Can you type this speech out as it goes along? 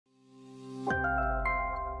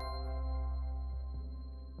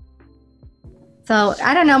So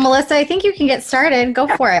I don't know, Melissa, I think you can get started. Go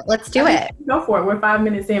for it. Let's do it. Go for it. We're 5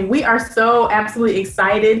 minutes in. We are so absolutely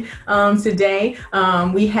excited today.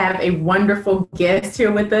 We have a wonderful guest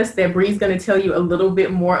here with us that Bree's going to tell you a little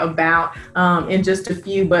bit more about in just a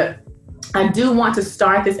few. But I do want to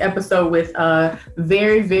start this episode with a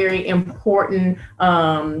very, very important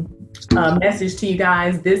message to you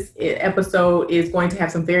guys. This episode is going to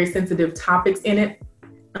have some very sensitive topics in it.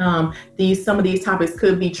 Some of these topics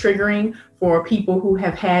could be triggering for people who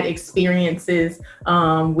have had experiences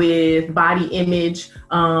with body image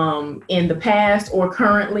in the past or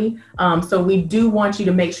currently. So we do want you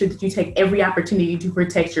to make sure that you take every opportunity to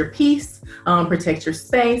protect your peace, protect your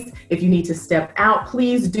space. If you need to step out,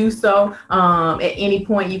 please do so. At any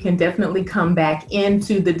point, you can definitely come back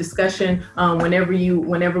into the discussion whenever you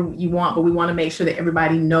want. But we want to make sure that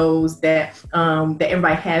everybody knows that that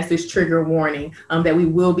everybody has this trigger warning, that we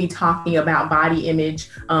will be talking about body image,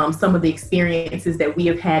 some of the experiences that we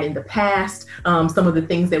have had in the past, some of the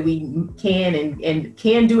things that we can and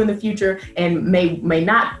can do in the future and may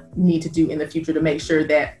not need to do in the future to make sure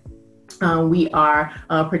that we are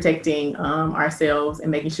protecting ourselves and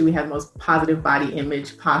making sure we have the most positive body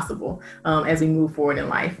image possible as we move forward in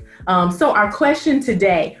life. So our question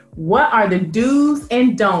today, what are the do's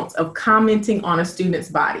and don'ts of commenting on a student's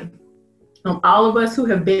body? All of us who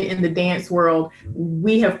have been in the dance world,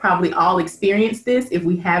 we have probably all experienced this. If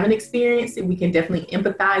we haven't experienced it, we can definitely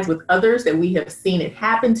empathize with others that we have seen it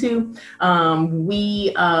happen to.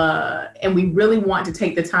 We really want to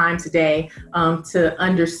take the time today to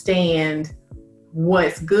understand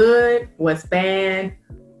what's good, what's bad,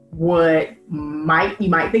 what you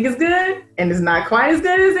might think is good and is not quite as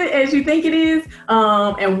good as you think it is,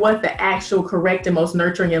 and what the actual correct and most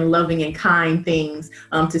nurturing and loving and kind things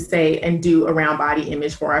to say and do around body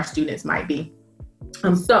image for our students might be.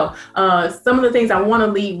 So some of the things I want to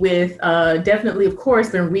lead with, definitely, of course,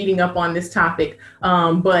 been reading up on this topic,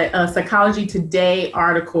 but a Psychology Today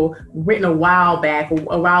article written a while back,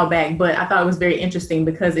 but I thought it was very interesting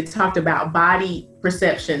because it talked about body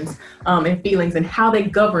perceptions and feelings and how they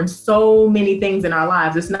govern so many things in our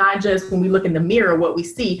lives. It's not just when we look in the mirror what we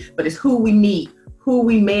see, but it's who we meet, who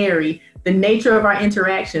we marry, the nature of our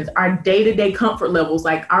interactions, our day-to-day comfort levels,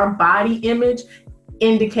 like our body image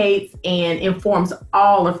indicates and informs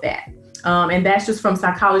all of that. And that's just from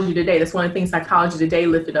Psychology Today. That's one of the things Psychology Today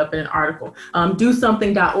lifted up in an article.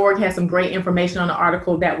 DoSomething.org has some great information on the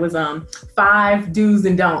article that was 5 do's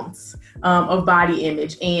and don'ts of body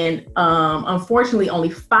image. And unfortunately, only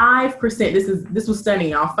 5%, this was stunning,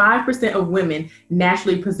 y'all, 5% of women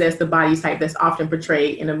naturally possess the body type that's often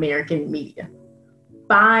portrayed in American media.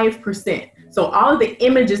 5%. So all of the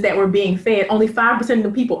images that were being fed, only 5% of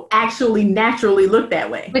the people actually naturally look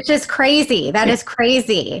that way. Which is crazy. That is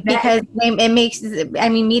crazy because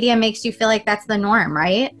media makes you feel like that's the norm,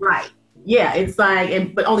 right? Right. Yeah, it's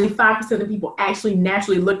like, but only 5% of people actually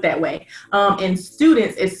naturally look that way. And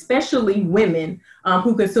students, especially women,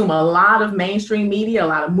 who consume a lot of mainstream media, a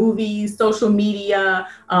lot of movies, social media,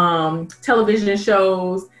 television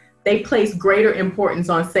shows, they place greater importance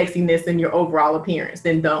on sexiness and your overall appearance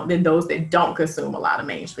than those that don't consume a lot of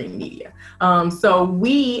mainstream media. So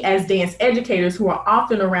we as dance educators who are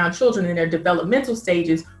often around children in their developmental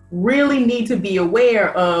stages really need to be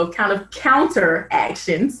aware of kind of counter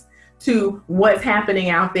actions to what's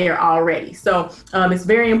happening out there already. So it's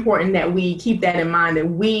very important that we keep that in mind, that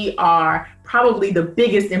we are probably the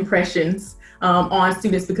biggest impressions on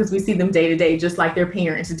students because we see them day to day, just like their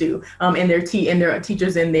parents do, and their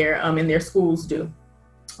teachers in their schools do.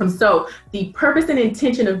 So the purpose and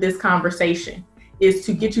intention of this conversation is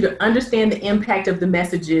to get you to understand the impact of the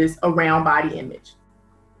messages around body image,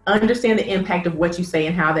 understand the impact of what you say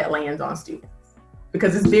and how that lands on students,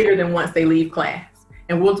 because it's bigger than once they leave class.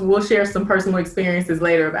 And we'll share some personal experiences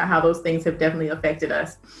later about how those things have definitely affected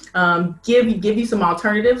us. Give you some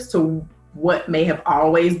alternatives to what may have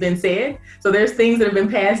always been said. So there's things that have been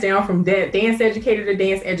passed down from dance educator to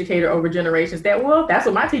dance educator over generations that, well, that's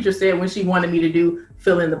what my teacher said when she wanted me to do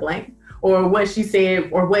fill in the blank, or what she said,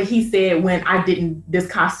 or what he said when this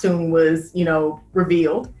costume was,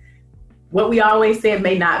 revealed. What we always said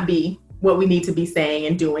may not be what we need to be saying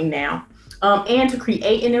and doing now. And to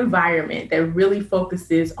create an environment that really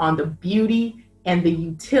focuses on the beauty and the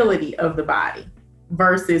utility of the body,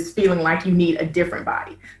 versus feeling like you need a different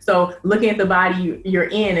body. So looking at the body you're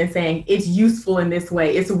in and saying, it's useful in this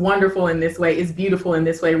way, it's wonderful in this way, it's beautiful in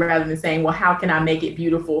this way, rather than saying, well, how can I make it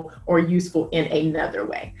beautiful or useful in another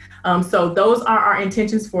way? So those are our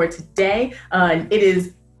intentions for today. It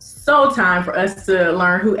is so time for us to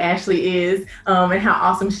learn who Ashley is and how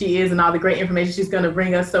awesome she is and all the great information she's going to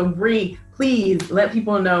bring us. So Bree, please let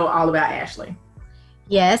people know all about Ashley.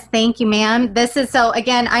 Yes, thank you, ma'am. This is so,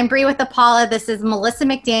 again, I'm Bree with Apolla. This is Melissa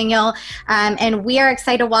McDaniel, and we are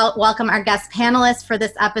excited to welcome our guest panelist for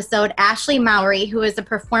this episode, Ashley Mowry, who is a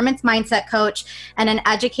performance mindset coach and an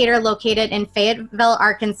educator located in Fayetteville,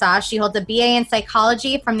 Arkansas. She holds a BA in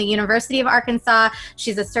psychology from the University of Arkansas.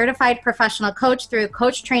 She's a certified professional coach through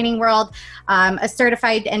Coach Training World, a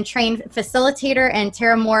certified and trained facilitator in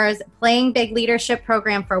Tara Moore's Playing Big Leadership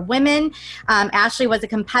program for women. Ashley was a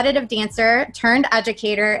competitive dancer turned educator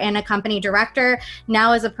and a company director.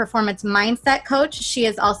 Now as a performance mindset coach, she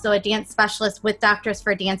is also a dance specialist with Doctors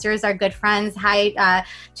for Dancers, our good friends. Hi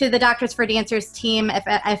to the Doctors for Dancers team.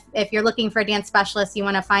 If you're looking for a dance specialist, you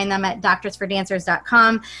want to find them at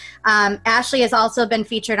doctorsfordancers.com. Ashley has also been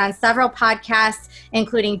featured on several podcasts,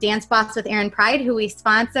 including Dance Boss with Erin Pride, who we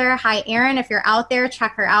sponsor. Hi, Erin. If you're out there,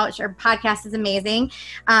 check her out. Her podcast is amazing.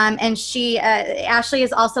 And Ashley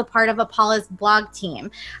is also part of Apolla's blog team.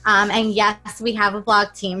 And yes, we have a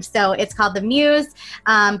blog team. So it's called The Muse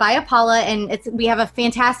by Apolla, and we have a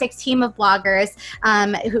fantastic team of bloggers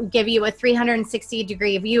who give you a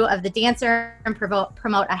 360-degree view of the dancer and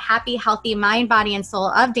promote a happy, healthy mind, body, and soul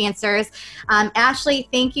of dancers. Ashley,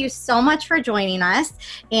 thank you so much for joining us.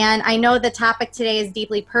 And I know the topic today is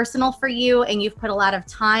deeply personal for you, and you've put a lot of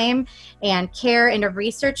time and care into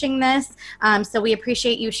researching this. So we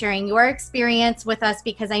appreciate you sharing your experience with us,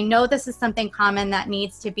 because I know this is something common that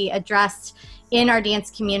needs to be addressed in our dance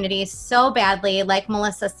community so badly, like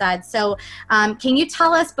Melissa said. So can you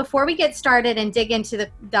tell us, before we get started and dig into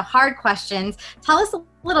the hard questions, tell us a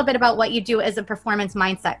little bit about what you do as a performance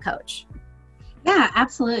mindset coach? Yeah,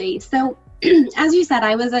 absolutely. So as you said,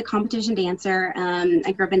 I was a competition dancer.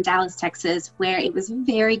 I grew up in Dallas, Texas, where it was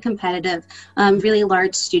very competitive, really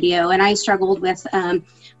large studio. And I struggled with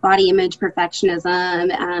body image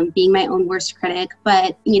perfectionism, being my own worst critic.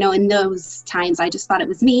 But, in those times, I just thought it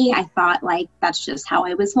was me. I thought that's just how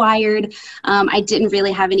I was wired. I didn't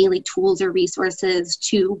really have any tools or resources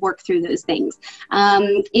to work through those things.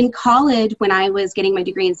 In college, when I was getting my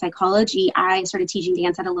degree in psychology, I started teaching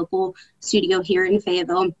dance at a local studio here in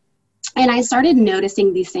Fayetteville. And I started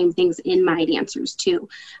noticing these same things in my dancers too,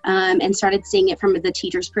 and started seeing it from the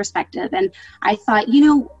teacher's perspective. And I thought,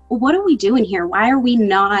 what are we doing here? Why are we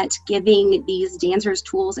not giving these dancers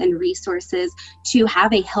tools and resources to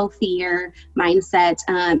have a healthier mindset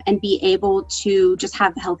and be able to just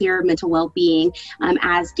have healthier mental well-being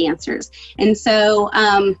as dancers? And so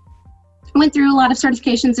I went through a lot of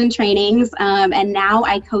certifications and trainings, and now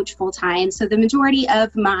I coach full-time. So the majority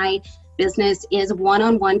of my business is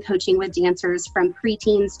one-on-one coaching with dancers from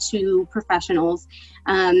preteens to professionals.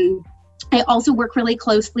 I also work really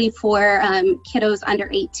closely for kiddos under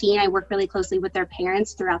 18. I work really closely with their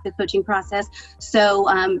parents throughout the coaching process.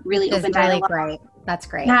 So really open dialogue. Great. That's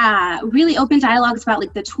great. Yeah, really open dialogues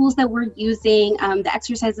about the tools that we're using, the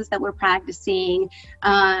exercises that we're practicing.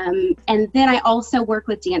 And then I also work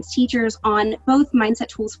with dance teachers on both mindset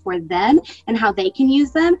tools for them and how they can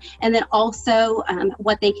use them, and then also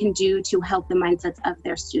what they can do to help the mindsets of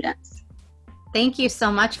their students. Thank you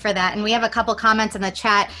so much for that. And we have a couple comments in the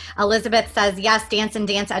chat. Elizabeth says, yes, dance and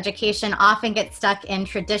dance education often gets stuck in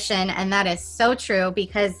tradition. And that is so true,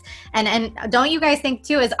 because, and don't you guys think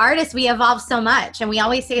too, as artists, we evolve so much. And we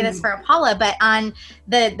always say this for Apolla, but on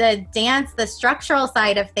the dance, the structural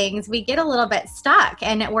side of things, we get a little bit stuck,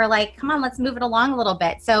 and we're like, come on, let's move it along a little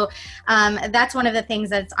bit. So that's one of the things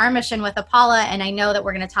that's our mission with Apolla. And I know that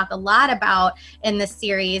we're going to talk a lot about in this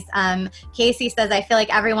series. Casey says, I feel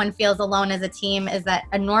like everyone feels alone as a team. Is that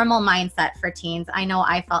a normal mindset for teens? I know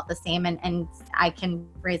I felt the same, and I can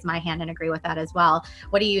raise my hand and agree with that as well.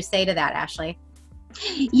 What do you say to that, Ashley?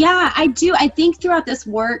 Yeah, I do. I think throughout this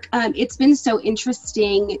work, it's been so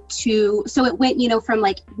interesting so it went, from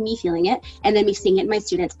me feeling it and then me seeing it in my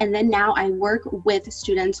students. And then now I work with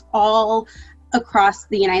students all across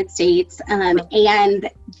the United States, and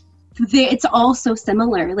it's all so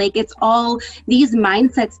similar. It's all these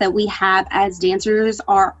mindsets that we have as dancers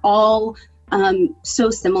are all so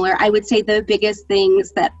similar. I would say the biggest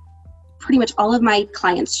things that pretty much all of my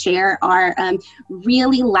clients share are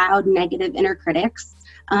really loud negative inner critics,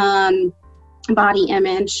 body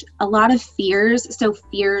image, a lot of fears. So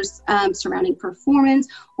fears surrounding performance,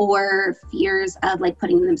 or fears of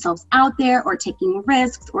putting themselves out there or taking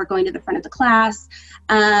risks or going to the front of the class,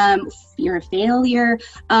 fear of failure,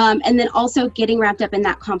 and then also getting wrapped up in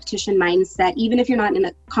that competition mindset, even if you're not in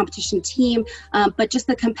a competition team, but just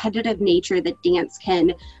the competitive nature that dance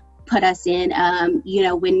can put us in,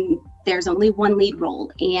 when there's only one lead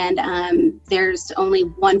role and there's only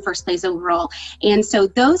one first place overall. And so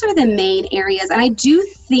those are the main areas. And I do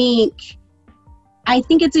think I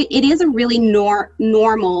think it is a really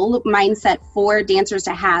normal mindset for dancers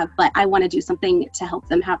to have, but I want to do something to help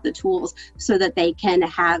them have the tools so that they can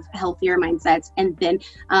have healthier mindsets and then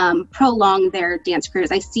prolong their dance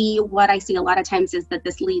careers. I see a lot of times is that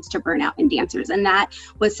this leads to burnout in dancers, and that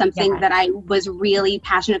was something that I was really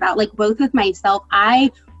passionate about. Like both with myself,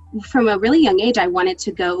 from a really young age, I wanted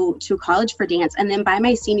to go to college for dance, and then by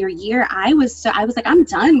my senior year, I was like, I'm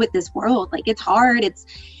done with this world. Like it's hard.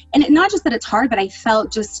 Not just that it's hard, but I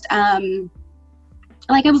felt just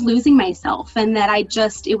like I was losing myself, and that it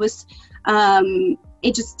just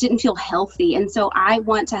didn't feel healthy. And so I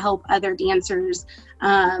want to help other dancers,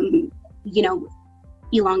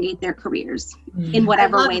 elongate their careers in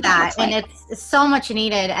whatever way that looks like. And it's so much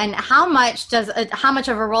needed. And how much of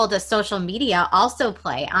a role does social media also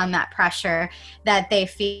play on that pressure that they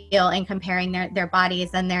feel in comparing their bodies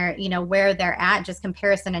and their, where they're at, just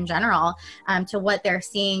comparison in general, to what they're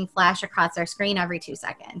seeing flash across their screen every 2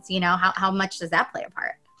 seconds? How much does that play a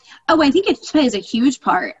part? Oh, I think it plays a huge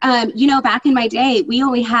part. Back in my day, we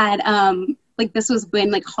only had, this was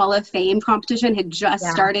when Hall of Fame competition had just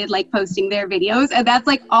started posting their videos, and that's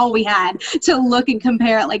all we had to look and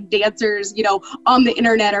compare dancers, on the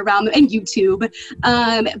internet around and YouTube.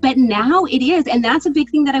 But now it is, and that's a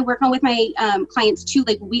big thing that I work on with my clients too.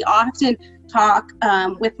 We often talk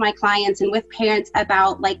with my clients and with parents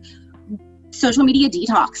about social media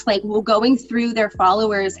detox, we're going through their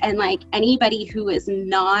followers, and anybody who is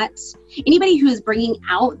bringing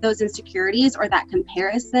out those insecurities or that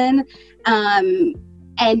comparison,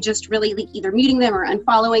 and just really either muting them or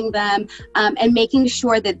unfollowing them, and making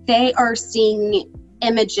sure that they are seeing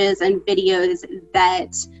images and videos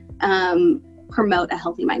that promote a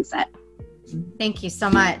healthy mindset. Thank you so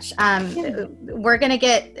much. We're gonna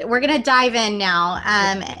dive in now.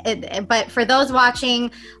 But for those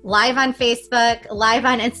watching live on Facebook, live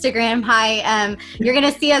on Instagram, you're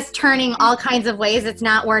gonna see us turning all kinds of ways.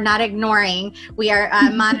 We're not ignoring. We are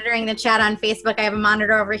monitoring the chat on Facebook. I have a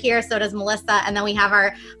monitor over here, so does Melissa, and then we have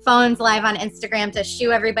our phones live on Instagram to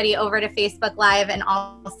shoo everybody over to Facebook Live, and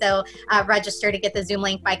also register to get the Zoom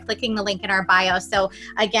link by clicking the link in our bio. So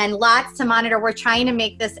again, lots to monitor. We're trying to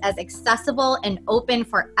make this as accessible and open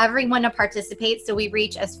for everyone to participate, so we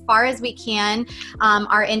reach as far as we can.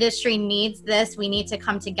 Our industry needs this. We need to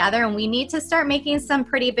come together, and we need to start making some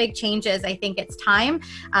pretty big changes. I think it's time.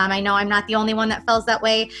 I know I'm not the only one that feels that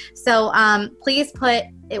way. So please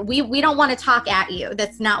we don't want to talk at you.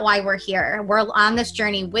 That's not why we're here. We're on this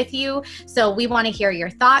journey with you. So we want to hear your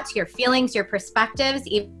thoughts, your feelings, your perspectives,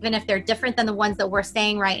 even if they're different than the ones that we're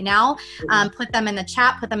saying right now. Put them in the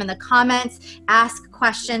chat, put them in the comments, ask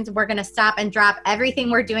questions. We're going to stop and drop everything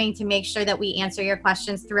we're doing to make sure that we answer your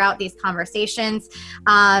questions throughout these conversations.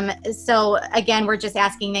 So again, we're just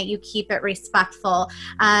asking that you keep it respectful.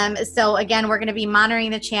 So again, we're going to be monitoring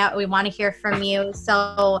the chat. We want to hear from you.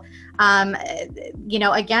 So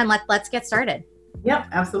again, let's get started. Yep,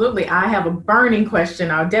 absolutely. I have a burning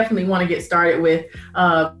question I definitely want to get started with,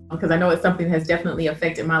 because I know it's something that has definitely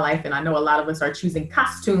affected my life, and I know a lot of us are choosing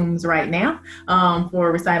costumes right now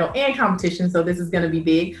for recital and competition, so this is going to be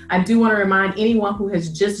big. I do want to remind anyone who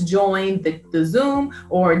has just joined the Zoom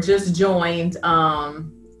or just joined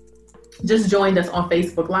us on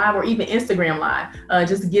Facebook Live or even Instagram Live,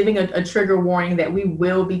 just giving a trigger warning that we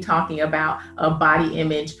will be talking about body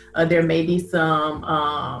image. There may be some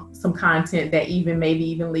content that maybe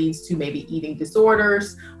even leads to maybe eating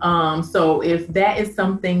disorders. So if that is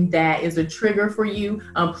something that is a trigger for you,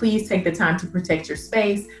 please take the time to protect your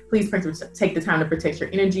space. Please take the time to protect your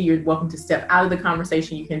energy. You're welcome to step out of the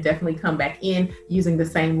conversation. You can definitely come back in using the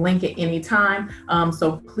same link at any time.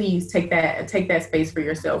 So please take that space for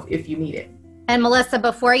yourself if you need it. And Melissa,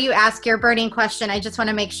 before you ask your burning question, I just want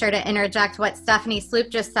to make sure to interject what Stephanie Sloop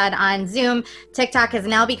just said on Zoom. TikTok is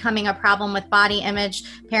now becoming a problem with body image.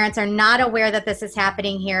 Parents are not aware that this is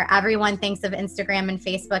happening here. Everyone thinks of Instagram and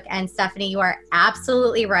Facebook. And Stephanie, you are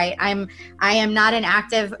absolutely right. I am not an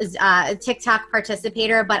active TikTok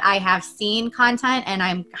participator, but I have seen content, and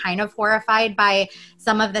I'm kind of horrified by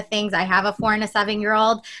some of the things. I have a 4 and a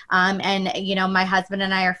 7-year-old, and my husband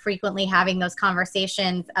and I are frequently having those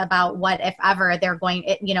conversations about what if ever they're going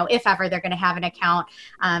to have an account,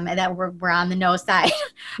 that we're on the no side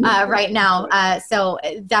right now. So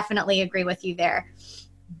definitely agree with you there.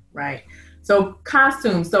 Right. So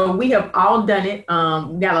costumes. So we have all done it.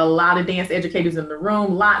 We got a lot of dance educators in the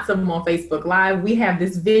room, lots of them on Facebook Live. We have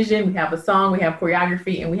this vision, we have a song, we have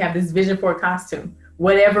choreography, and we have this vision for a costume.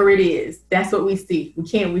 Whatever it is, that's what we see.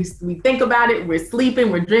 We think about it, we're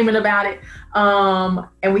sleeping, we're dreaming about it.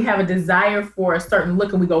 And we have a desire for a certain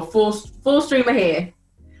look, and we go full stream ahead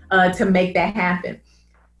to make that happen.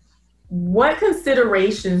 what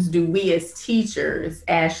considerations do we as teachers,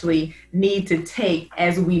 Ashley, need to take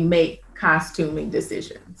as we make costuming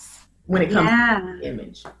decisions when it comes to the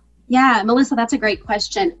image? Yeah, Melissa, that's a great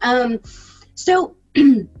question. So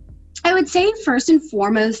I would say first and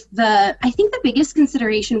foremost, I think the biggest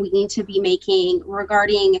consideration we need to be making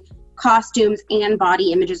regarding costumes and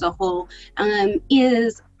body image as a whole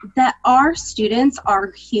is that our students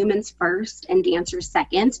are humans first and dancers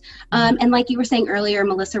second. And like you were saying earlier,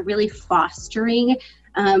 Melissa, really fostering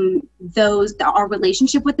our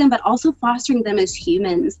relationship with them, but also fostering them as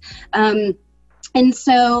humans. And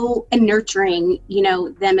nurturing,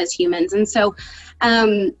 them as humans. And so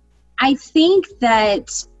I think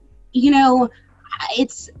that,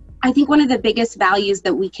 I think one of the biggest values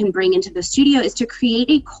that we can bring into the studio is to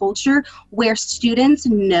create a culture where students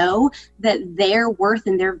know that their worth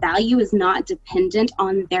and their value is not dependent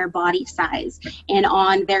on their body size and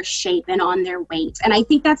on their shape and on their weight. And I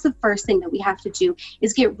think that's the first thing that we have to do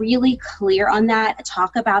is get really clear on that,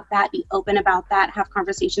 talk about that, be open about that, have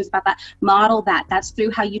conversations about that, model that. That's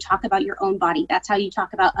through how you talk about your own body. That's how you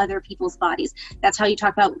talk about other people's bodies. That's how you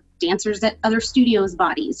talk about dancers at other studios'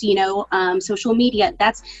 bodies, social media.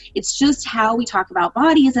 It's just how we talk about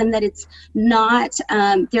bodies, and that it's not,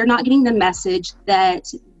 they're not getting the message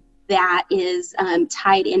that is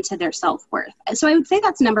tied into their self-worth. So I would say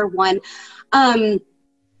that's number one.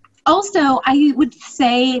 Also, I would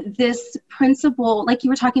say this principle, like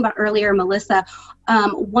you were talking about earlier, Melissa,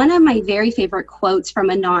 one of my very favorite quotes from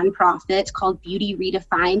a nonprofit called Beauty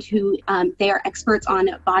Redefined, who they are experts on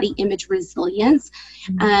body image resilience.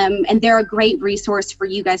 And they're a great resource for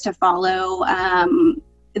you guys to follow.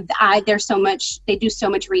 They do so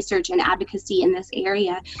much research and advocacy in this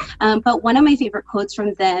area. But one of my favorite quotes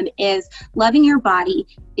from them is, loving your body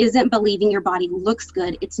isn't believing your body looks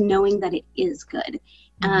good, it's knowing that it is good.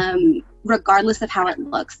 Regardless of how it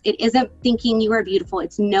looks. It isn't thinking you are beautiful,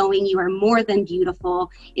 it's knowing you are more than beautiful.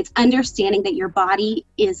 It's understanding that your body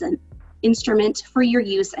is an instrument for your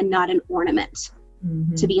use and not an ornament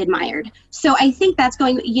to be admired. So I think that's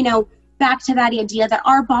going, back to that idea that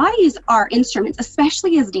our bodies are instruments,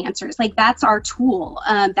 especially as dancers. Like, that's our tool.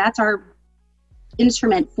 That's our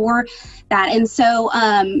instrument for that. And so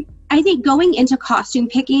I think going into costume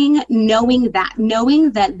picking, knowing that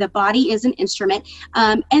the body is an instrument,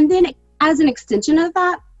 and then as an extension of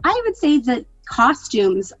that, I would say that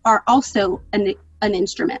costumes are also an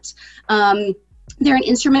instrument. They're an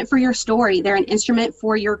instrument for your story. They're an instrument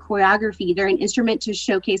for your choreography. They're an instrument to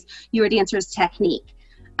showcase your dancer's technique.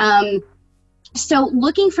 So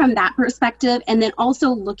looking from that perspective, and then also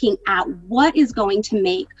looking at what is going to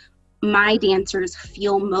make my dancers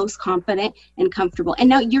feel most confident and comfortable. And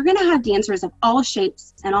now you're going to have dancers of all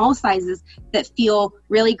shapes and all sizes that feel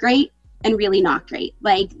really great and really not great.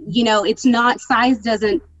 Like, it's not, size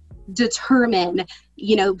doesn't determine,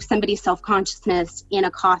 somebody's self-consciousness in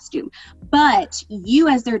a costume. But you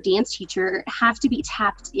as their dance teacher have to be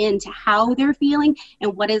tapped into how they're feeling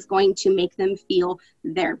and what is going to make them feel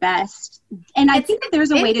their best. And I think that there's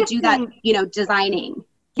a way to do that, designing.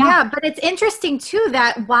 Yeah, but it's interesting too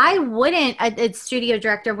that why wouldn't a studio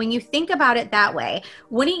director, when you think about it that way,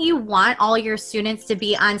 wouldn't you want all your students to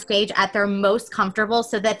be on stage at their most comfortable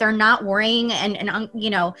so that they're not worrying and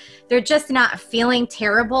they're just not feeling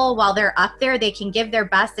terrible while they're up there? They can give their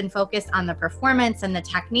best and focus on the performance and the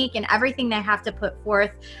technique and everything they have to put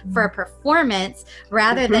forth for a performance,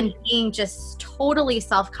 rather than being just totally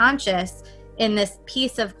self-conscious in this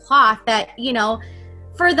piece of cloth that,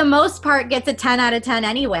 for the most part gets a 10 out of 10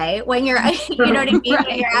 anyway when you're, you know what I mean? Right.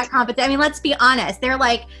 When you're at competition. I mean, let's be honest. They're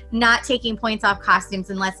like not taking points off costumes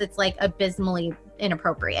unless it's like abysmally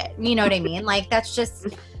inappropriate. You know what I mean? Like, that's just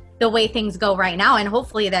the way things go right now. And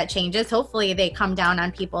hopefully that changes. Hopefully they come down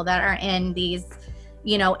on people that are in these,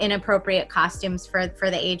 inappropriate costumes for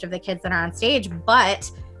the age of the kids that are on stage.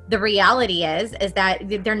 But the reality is that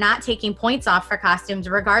they're not taking points off for costumes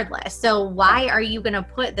regardless. So why are you going to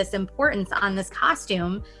put this importance on this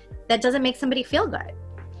costume that doesn't make somebody feel good?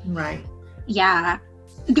 Right. Yeah.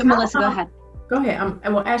 Melissa, go ahead. Go ahead.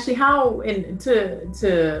 Well, Ashley,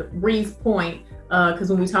 to Bree's point, because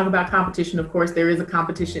when we talk about competition, of course, there is a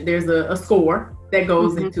competition. There's a score that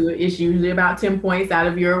goes into it. It's usually about 10 points out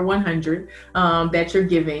of your 100 that you're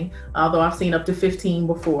giving, although I've seen up to 15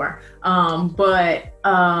 before. How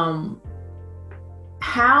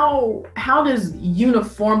does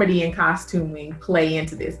uniformity in costuming play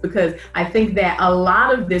into this? Because I think that a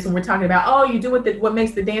lot of this, when we're talking about, you do what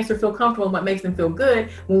makes the dancer feel comfortable and what makes them feel good,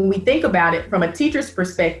 when we think about it from a teacher's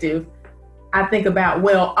perspective, I think about,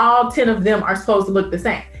 well, all 10 of them are supposed to look the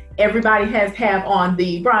same. everybody has have on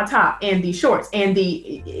the bra top and the shorts, and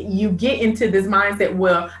you get into this mindset,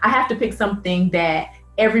 well, I have to pick something that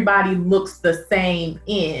everybody looks the same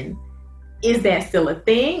in. Is that still a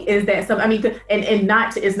thing? Is that something, I mean, and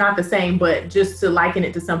not to, it's not the same, but just to liken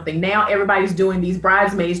it to something. Now everybody's doing these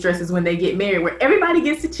bridesmaids dresses when they get married, where everybody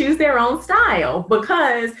gets to choose their own style,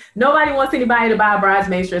 because nobody wants anybody to buy a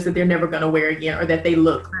bridesmaid's dress that they're never going to wear again, or that they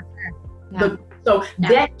look. Yeah. So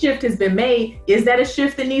that shift has been made. Is that a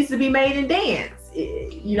shift that needs to be made in dance?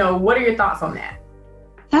 You know, what are your thoughts on that?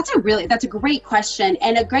 That's a great question,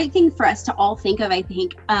 and a great thing for us to all think of, I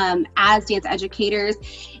think, as dance educators.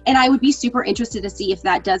 And I would be super interested to see if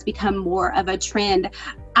that does become more of a trend.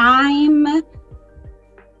 I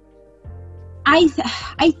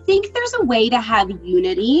think there's a way to have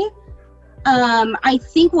unity. I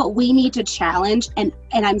think what we need to challenge, and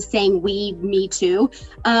I'm saying we, me too,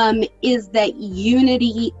 is that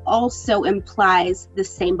unity also implies the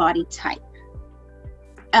same body type.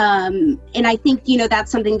 And I think, you know, that's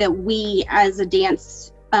something that we as a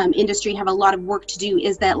dance industry have a lot of work to do,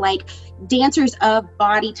 is that like dancers of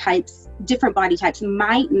body types, different body types,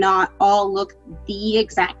 might not all look the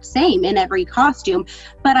exact same in every costume,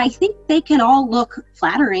 but I think they can all look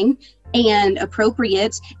flattering and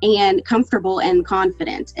appropriate and comfortable and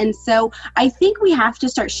confident. And so I think we have to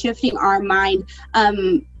start shifting our mind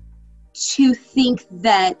to think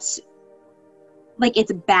that like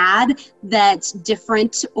it's bad that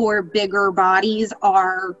different or bigger bodies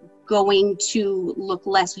are going to look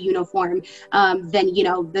less uniform than, you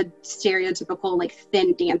know, the stereotypical like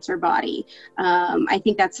thin dancer body. I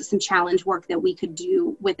think that's some challenge work that we could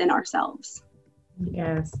do within ourselves.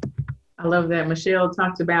 Yes, I love that. Michelle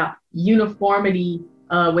talked about uniformity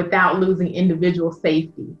without losing individual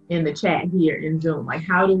safety in the chat here in Zoom. Like,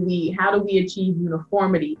 how do we achieve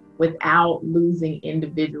uniformity without losing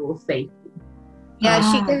individual safety?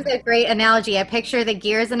 Yeah, she gives a great analogy. I picture the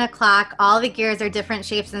gears in a clock. All the gears are different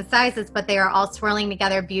shapes and sizes, but they are all swirling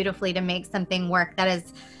together beautifully to make something work. That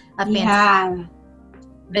is a fantastic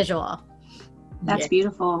visual. That's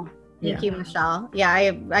beautiful. Thank you, Michelle. Yeah,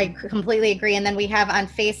 I completely agree. And then we have on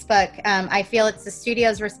Facebook, I feel it's the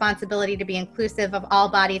studio's responsibility to be inclusive of all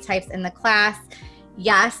body types in the class.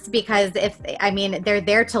 Yes, because they're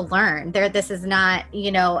there to learn. This is not,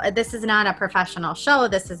 you know, this is not a professional show.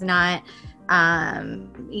 This is not,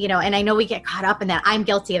 you know, and I know we get caught up in that. I'm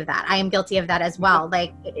guilty of that. I am guilty of that as well.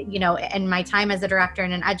 Like, you know, in my time as a director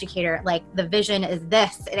and an educator, like the vision is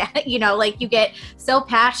this, you know, like you get so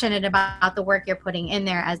passionate about the work you're putting in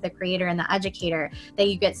there as the creator and the educator that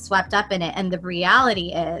you get swept up in it. And the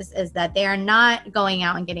reality is that they are not going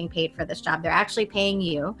out and getting paid for this job. They're actually paying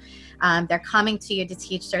you. They're coming to you to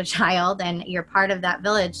teach their child, and you're part of that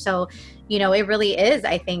village. So, you know, it really is,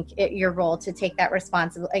 I think, your role to take that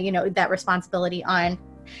responsibility on.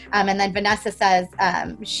 And then Vanessa says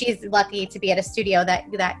she's lucky to be at a studio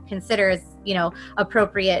that considers, you know,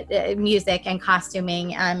 appropriate music and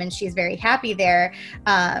costuming, and she's very happy there.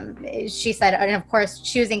 She said, and of course,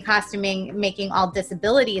 choosing costuming, making all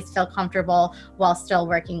disabilities feel comfortable while still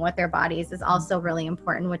working with their bodies is also really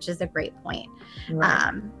important, which is a great point.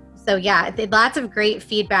 Right. So yeah, lots of great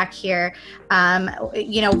feedback here.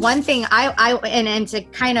 You know, one thing and to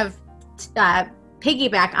kind of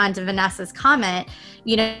piggyback onto Vanessa's comment,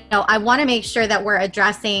 you know, I want to make sure that we're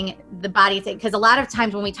addressing the body thing, because a lot of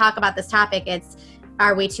times when we talk about this topic, it's,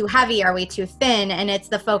 are we too heavy? Are we too thin? And it's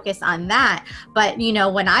the focus on that. But, you know,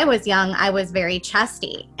 when I was young, I was very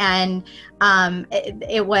chesty, and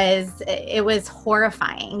it was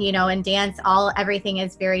horrifying, you know, in dance, everything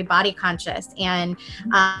is very body conscious. And,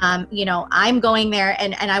 you know, I'm going there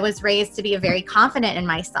and I was raised to be very confident in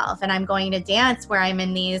myself, and I'm going to dance where I'm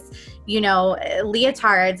in these, you know,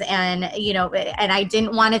 leotards, and, you know, and I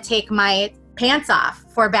didn't want to take my pants off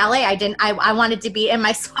for ballet. I wanted to be in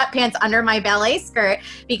my sweatpants under my ballet skirt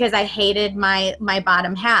because I hated my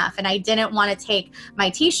bottom half, and I didn't want to take my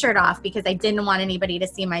t-shirt off because I didn't want anybody to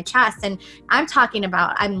see my chest. And I'm talking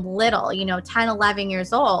about, I'm little, you know, 10, 11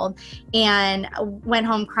 years old, and went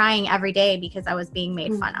home crying every day because I was being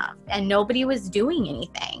made fun of, and nobody was doing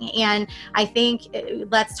anything. And I think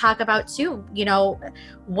let's talk about too, you know,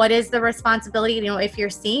 what is the responsibility, you know, if you're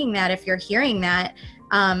seeing that, if you're hearing that,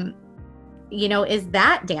 you know, is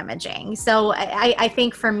that damaging? So I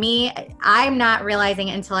think for me, I'm not realizing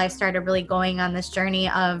it until I started really going on this journey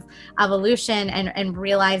of evolution and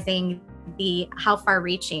realizing how far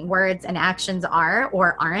reaching words and actions are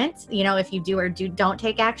or aren't, you know, if you do or don't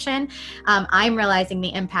take action. I'm realizing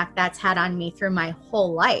the impact that's had on me through my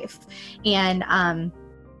whole life. And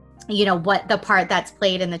you know, what the part that's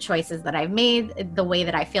played in the choices that I've made, the way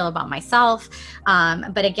that I feel about myself.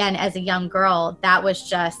 But again, as a young girl, that was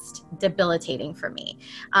just debilitating for me.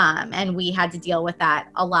 And we had to deal with that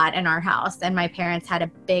a lot in our house. And my parents had a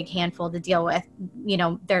big handful to deal with, you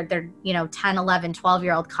know, they're, you know, 10, 11,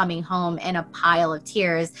 12-year-old coming home in a pile of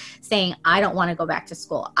tears saying, I don't want to go back to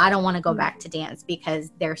school. I don't want to go back to dance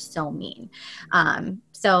because they're so mean.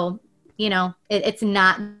 So, you know, it's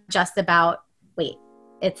not just about weight.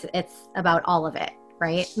 It's about all of it,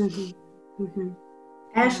 right? Mm-hmm. Mm-hmm.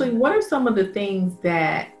 Ashley, what are some of the things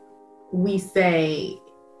that we say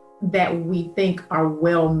that we think are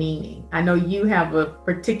well-meaning? I know you have a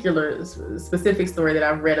particular specific story that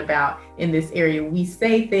I've read about in this area. We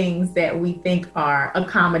say things that we think are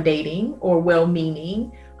accommodating or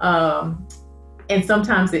well-meaning, and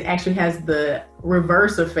sometimes it actually has the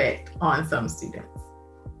reverse effect on some students.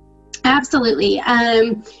 Absolutely.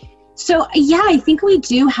 So yeah, I think we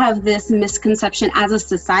do have this misconception as a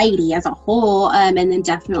society as a whole, and then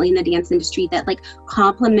definitely in the dance industry, that like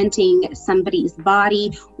complimenting somebody's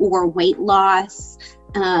body or weight loss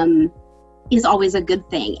is always a good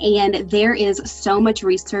thing. And there is so much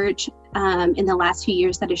research in the last few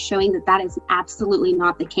years that is showing that that is absolutely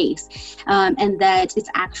not the case, and that it's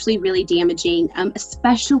actually really damaging,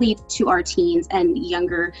 especially to our teens and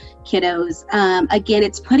younger kiddos. Again,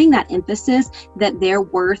 it's putting that emphasis that their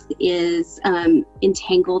worth is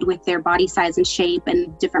entangled with their body size and shape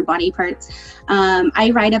and different body parts.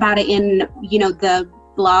 I write about it in, you know, the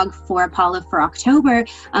blog for Apolla for October,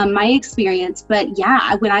 my experience. But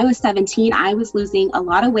yeah, when I was 17, I was losing a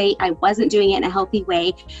lot of weight. I wasn't doing it in a healthy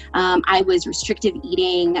way. I was restrictive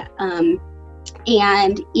eating,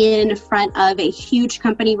 and in front of a huge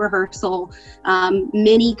company rehearsal,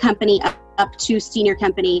 mini company up to senior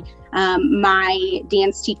company, my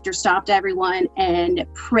dance teacher stopped everyone and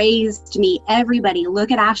praised me. Everybody,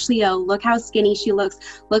 look at Ashley O, look how skinny she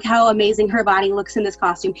looks, look how amazing her body looks in this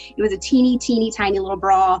costume. It was a teeny tiny little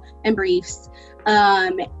bra and briefs.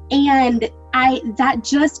 And that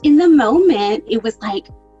just in the moment, it was like,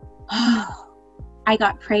 oh, I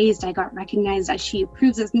got praised, I got recognized, as she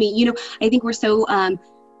approves of me. You know, I think we're so,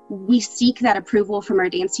 we seek that approval from our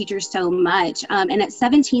dance teachers so much. And at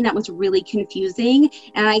 17, that was really confusing.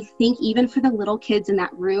 And I think even for the little kids in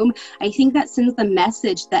that room, I think that sends the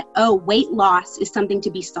message that, oh, weight loss is something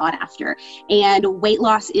to be sought after. And weight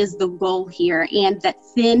loss is the goal here. And that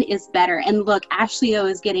thin is better. And look, Ashley O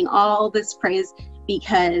is getting all this praise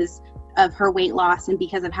because of her weight loss and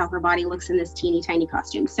because of how her body looks in this teeny tiny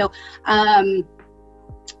costume. So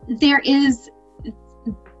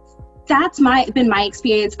that's been my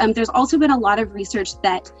experience. There's also been a lot of research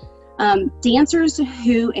that dancers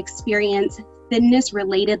who experience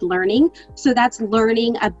thinness-related learning, so that's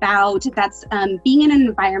learning about, being in an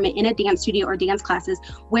environment in a dance studio or dance classes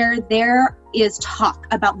where there is talk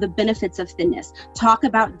about the benefits of thinness, talk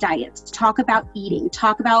about diets, talk about eating,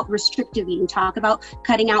 talk about restrictive eating, talk about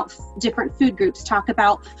cutting out different food groups, talk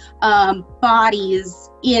about bodies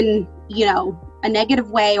in, you know, a negative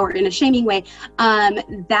way or in a shaming way,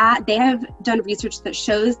 that they have done research that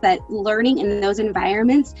shows that learning in those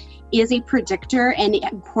environments is a predictor and it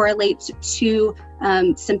correlates to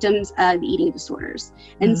symptoms of eating disorders.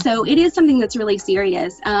 And so it is something that's really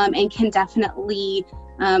serious, and can definitely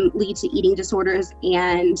lead to eating disorders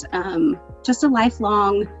and just a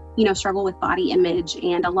lifelong, you know, struggle with body image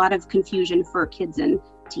and a lot of confusion for kids and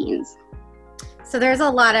teens. So there's a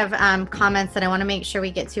lot of comments that I want to make sure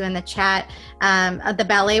we get to in the chat. The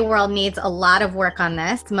ballet world needs a lot of work on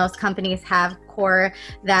this. Most companies have core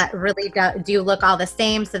that really do look all the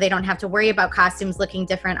same, so they don't have to worry about costumes looking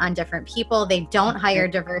different on different people. They don't hire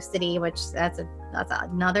diversity, which that's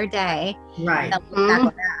another day. Right. That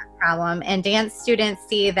problem. And dance students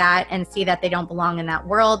see that and see that they don't belong in that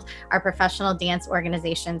world. Our professional dance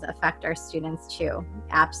organizations affect our students too.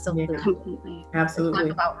 Absolutely. Yeah, completely. Absolutely.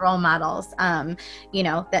 Talk about role models. You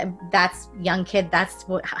know, that's young kid. That's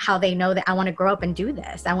how they know that I want to grow up and do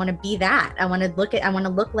this. I want to be that. I want to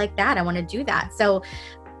look like that. I want to do that. So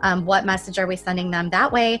what message are we sending them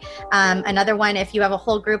that way? Another one, if you have a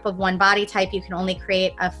whole group of one body type, you can only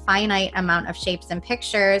create a finite amount of shapes and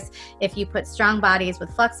pictures. If you put strong bodies with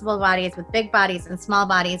flexible bodies, with big bodies and small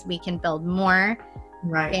bodies, we can build more.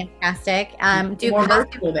 Right. Fantastic. More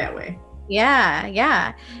versatile that way.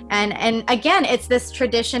 Yeah. And again, it's this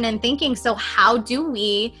tradition and thinking. So how do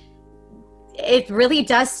we, it really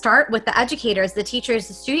does start with the educators, the teachers,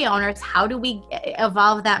 the studio owners. How do we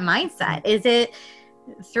evolve that mindset? Is it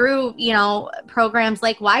through, you know, programs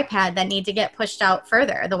like YPAD that need to get pushed out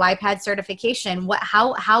further, the YPAD certification?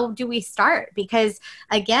 How do we start? Because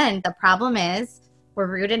again, the problem is we're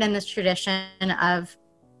rooted in this tradition of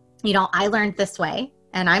you know, I learned this way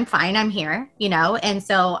and I'm fine, I'm here, you know, and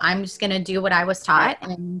so I'm just going to do what I was taught.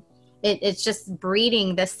 And it's just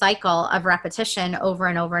breeding this cycle of repetition over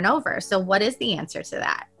and over and over. So what is the answer to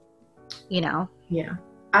that? You know? Yeah.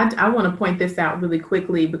 I want to point this out really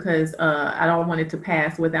quickly because I don't want it to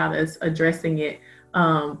pass without us addressing it.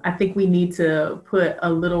 I think we need to put a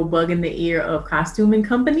little bug in the ear of costuming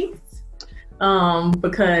companies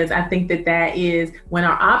because I think that is when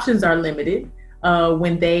our options are limited,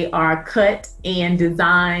 when they are cut and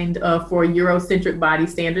designed for Eurocentric body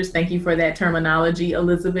standards. Thank you for that terminology,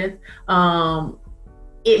 Elizabeth.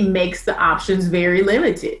 It makes the options very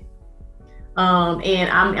limited. And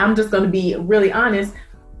I'm just going to be really honest.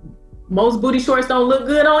 Most booty shorts don't look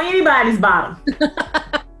good on anybody's bottom.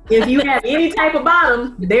 If you have any type of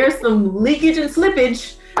bottom, there's some leakage and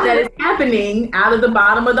slippage that is happening out of the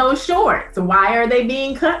bottom of those shorts. Why are they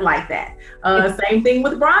being cut like that? Same thing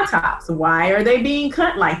with bra tops. Why are they being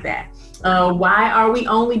cut like that? Why are we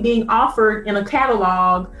only being offered in a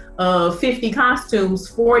catalog of 50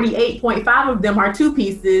 costumes, 48.5 of them are two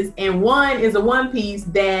pieces, and one is a one piece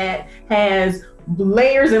that has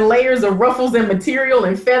layers and layers of ruffles and material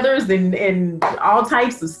and feathers and all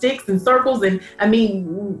types of sticks and circles. And I mean,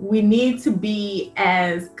 we need to be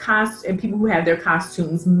and people who have their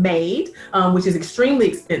costumes made, which is extremely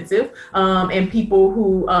expensive, and people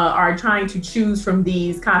who are trying to choose from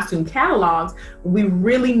these costume catalogs, we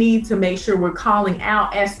really need to make sure we're calling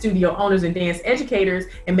out as studio owners and dance educators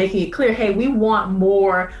and making it clear, hey, we want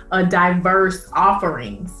more diverse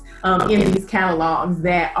offerings in these catalogs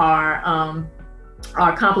that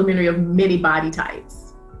are complementary of many body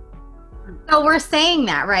types. So we're saying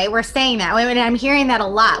that, right? We're saying that. I mean, I'm hearing that a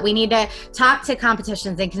lot. We need to talk to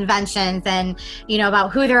competitions and conventions and, you know,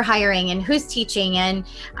 about who they're hiring and who's teaching and,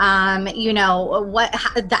 you know, what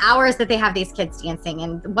the hours that they have these kids dancing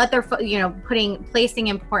and what they're, you know, placing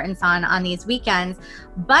importance on these weekends.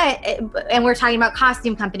 And we're talking about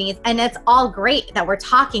costume companies, and it's all great that we're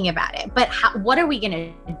talking about it, but what are we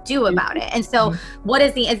going to do about it? And so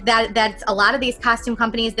that's a lot of these costume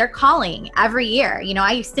companies, they're calling every year. You know,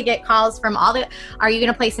 I used to get calls from are you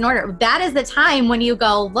going to place an order? That is the time when you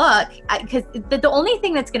go, look, because the only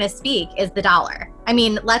thing that's going to speak is the dollar. I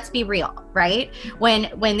mean, let's be real, right?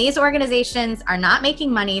 When these organizations are not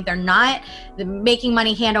making money, they're not making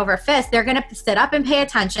money hand over fist, they're going to sit up and pay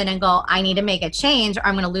attention and go, I need to make a change or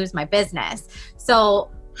I'm going to lose my business. So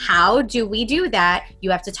how do we do that? You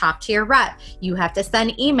have to talk to your rep. You have to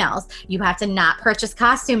send emails. You have to not purchase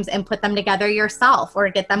costumes and put them together yourself or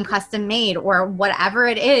get them custom made or whatever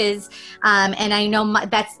it is. And I know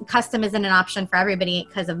that's custom isn't an option for everybody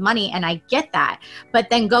because of money. And I get that, but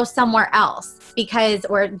then go somewhere else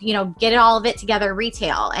or, you know, get all of it together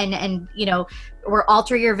retail and, you know, or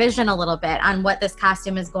alter your vision a little bit on what this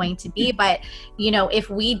costume is going to be. But, you know, if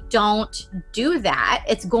we don't do that,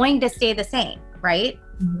 it's going to stay the same, right?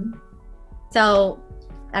 Mm-hmm. So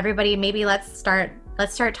everybody, maybe let's start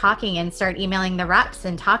talking and start emailing the reps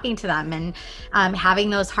and talking to them and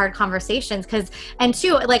having those hard conversations. And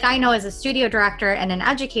two, like I know as a studio director and an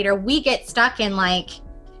educator, we get stuck in like,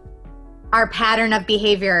 our pattern of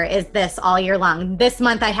behavior is this all year long. This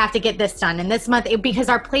month I have to get this done. And this month, because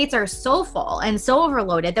our plates are so full and so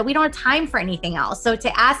overloaded that we don't have time for anything else. So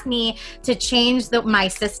to ask me to change my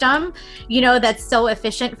system, you know, that's so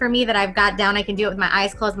efficient for me that I've got down, I can do it with my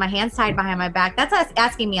eyes closed, my hands tied behind my back. That's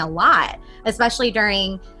asking me a lot, especially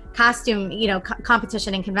during costume, you know,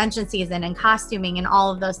 competition and convention season and costuming and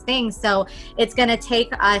all of those things. So it's going to take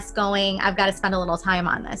us going, I've got to spend a little time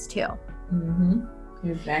on this too. Mm-hmm.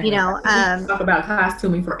 Exactly. You know, talk about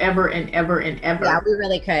costuming forever and ever and ever. Yeah, we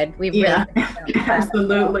really could.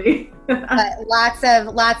 Absolutely. But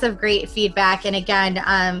lots of great feedback, and again,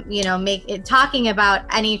 you know, talking about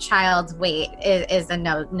any child's weight is a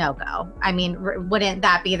no go. I mean, wouldn't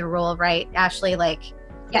that be the rule, right, Ashley? Like,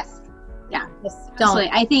 yes, yeah, just don't. Absolutely.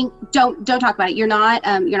 I think don't talk about it. You're not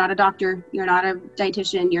a doctor. You're not a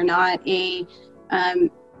dietitian. You're not a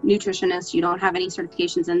nutritionist. You don't have any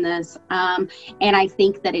certifications in this, and I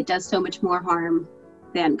think that it does so much more harm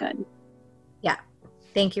than good. Yeah,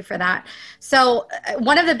 thank you for that. So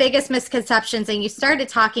one of the biggest misconceptions, and you started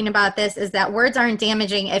talking about this, is that words aren't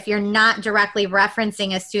damaging if you're not directly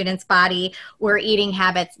referencing a student's body or eating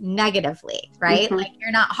habits negatively, right? Mm-hmm. Like you're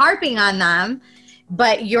not harping on them,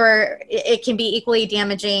 but it can be equally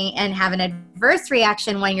damaging and have an adverse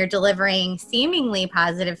reaction when you're delivering seemingly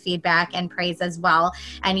positive feedback and praise as well.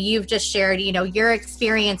 And you've just shared, you know, your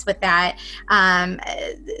experience with that.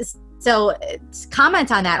 So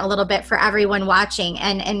comment on that a little bit for everyone watching.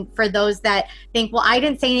 And for those that think, well, I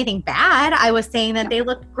didn't say anything bad. I was saying that they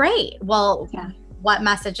looked great. Well, what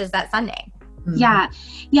message is that sending? Yeah,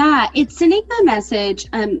 it's sending the message.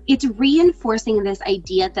 It's reinforcing this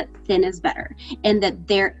idea that thin is better, and that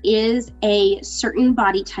there is a certain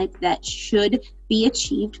body type that should be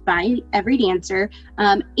achieved by every dancer.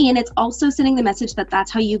 And it's also sending the message that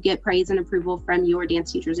that's how you get praise and approval from your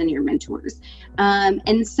dance teachers and your mentors.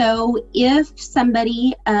 And so if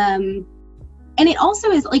somebody, and it also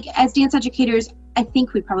is like, as dance educators, I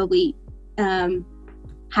think we probably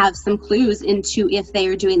have some clues into if they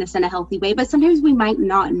are doing this in a healthy way, but sometimes we might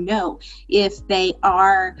not know if they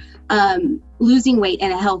are losing weight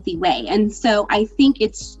in a healthy way. And so I think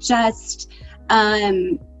it's just,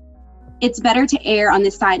 it's better to err on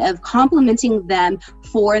the side of complimenting them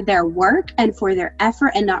for their work and for their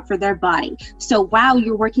effort and not for their body. So, wow,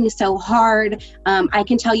 you're working so hard. I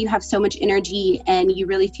can tell you have so much energy and you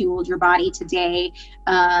really fueled your body today.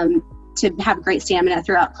 To have great stamina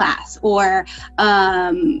throughout class, or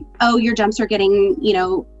oh, your jumps are getting,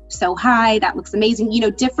 so high, that looks amazing.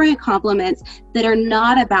 Different compliments that are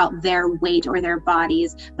not about their weight or their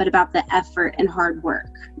bodies, but about the effort and hard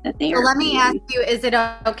work that they are. Well, let me ask you, is it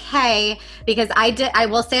okay? Because I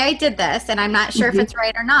will say I did this, and I'm not sure if it's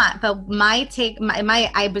right or not, but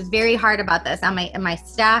I was very hard about this on my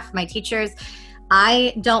staff, my teachers.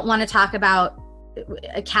 I don't want to talk about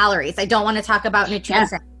calories. I don't want to talk about nutrition.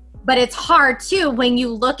 Yeah. But it's hard too when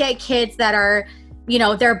you look at kids that are,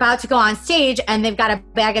 they're about to go on stage and they've got a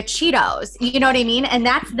bag of Cheetos. You know what I mean? And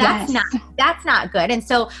that's not good. And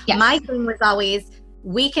so my thing was always,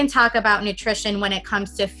 we can talk about nutrition when it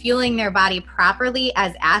comes to fueling their body properly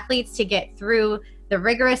as athletes to get through the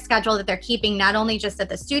rigorous schedule that they're keeping, not only just at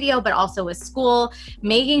the studio, but also with school,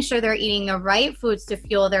 making sure they're eating the right foods to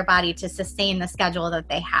fuel their body to sustain the schedule that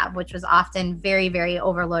they have, which was often very, very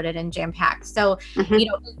overloaded and jam-packed. So, is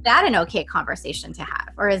that an okay conversation to have?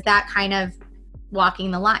 Or is that kind of walking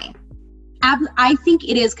the line? I think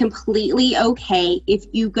it is completely okay if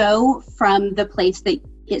you go from the place that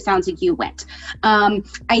it sounds like you went.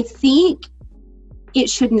 I think it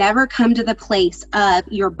should never come to the place of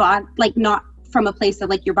your body, like not from a place of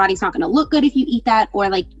like your body's not going to look good if you eat that, or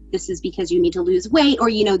like this is because you need to lose weight, or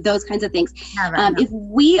those kinds of things. If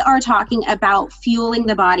we are talking about fueling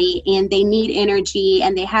the body and they need energy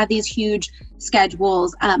and they have these huge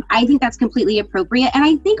schedules, I think that's completely appropriate. And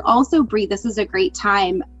I think also, Bree, this is a great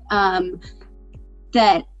time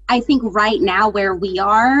that I think right now where we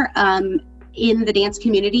are in the dance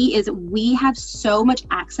community is we have so much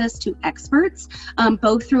access to experts,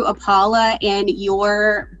 both through Apolla and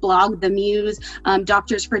your blog, The Muse,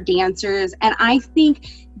 Doctors for Dancers. And I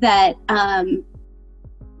think that,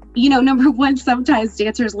 number one, sometimes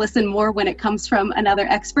dancers listen more when it comes from another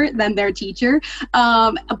expert than their teacher.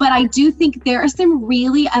 But I do think there are some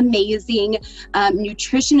really amazing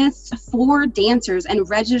nutritionists for dancers and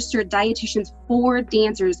registered dietitians for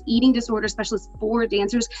dancers, eating disorder specialists for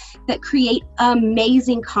dancers that create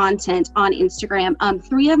amazing content on Instagram.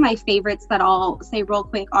 Three of my favorites that I'll say real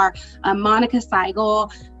quick are Monica Seigel,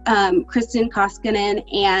 Kristen Koskinen,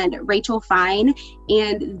 and Rachel Fine,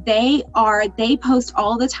 and they post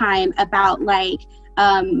all the time about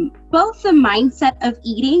both the mindset of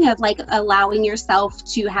eating, of like allowing yourself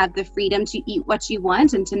to have the freedom to eat what you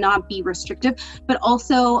want and to not be restrictive, but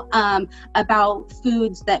also about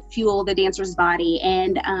foods that fuel the dancer's body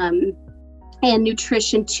and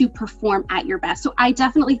nutrition to perform at your best. So I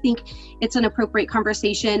definitely think it's an appropriate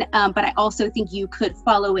conversation, but I also think you could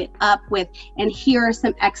follow it up with, and here are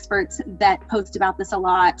some experts that post about this a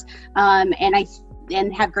lot, and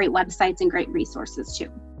have great websites and great resources too.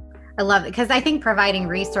 I love it, because I think providing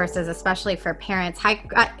resources, especially for parents. Hi,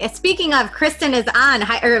 speaking of, Kristen is on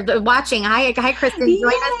watching. Hi, Kristen. Join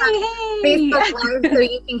us on Facebook Live so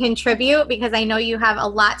you can contribute, because I know you have a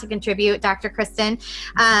lot to contribute, Dr. Kristen.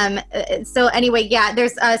 So anyway,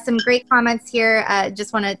 there's some great comments here.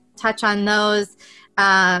 Just want to touch on those.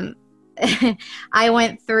 I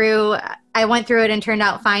went through it and turned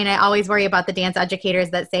out fine. I always worry about the dance educators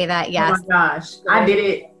that say that. Yes. Oh my gosh, I did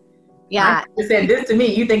it. Yeah. You said this to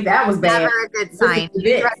me, you think that was bad. Never a good sign.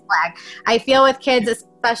 Red flag. I feel with kids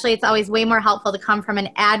especially, it's always way more helpful to come from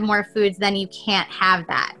and add more foods than you can't have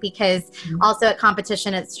that, because also at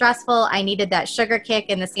competition it's stressful. I needed that sugar kick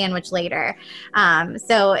in the sandwich later. Those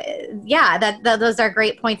are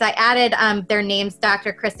great points. I added their names,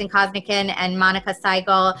 Dr. Kristen Kosnikin and Monica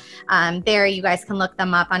Seigel. There, you guys can look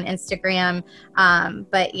them up on Instagram.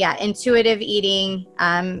 But yeah, intuitive eating.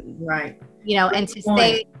 Right. And to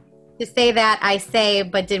say that I say,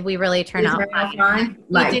 but did we really turn out fine?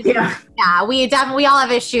 We all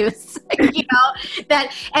have issues,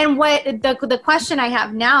 and what the question I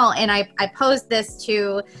have now, and I posed this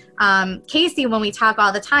to Casey when we talk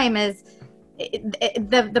all the time, is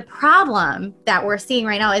the problem that we're seeing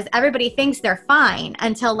right now is everybody thinks they're fine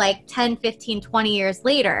until like 10, 15, 20 years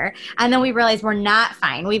later. And then we realize we're not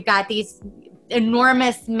fine. We've got these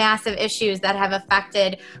enormous, massive issues that have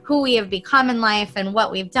affected who we have become in life and what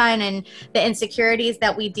we've done and the insecurities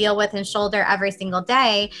that we deal with and shoulder every single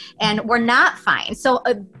day. And we're not fine. So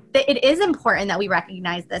it is important that we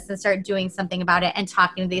recognize this and start doing something about it and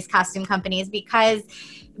talking to these costume companies because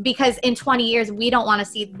in 20 years, we don't want to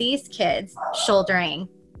see these kids shouldering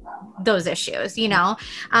those issues, you know?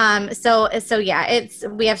 So yeah,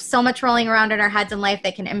 we have so much rolling around in our heads in life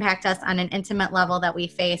that can impact us on an intimate level that we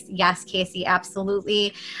face. Yes, Casey,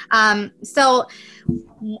 absolutely. So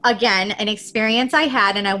again, an experience I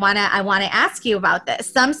had, and I want to ask you about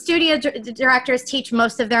this. Some studio directors teach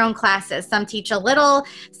most of their own classes. Some teach a little,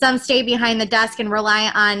 some stay behind the desk and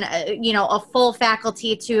rely on, a full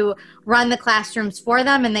faculty to run the classrooms for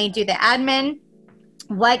them, and they do the admin.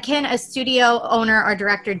 What can a studio owner or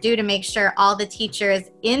director do to make sure all the teachers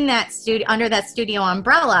in that studio, under that studio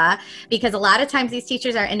umbrella, because a lot of times these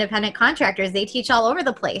teachers are independent contractors, they teach all over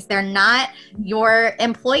the place. They're not your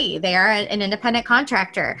employee. They are an independent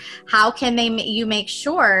contractor. How can you make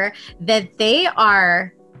sure that they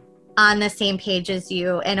are on the same page as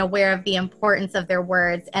you and aware of the importance of their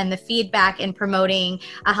words and the feedback in promoting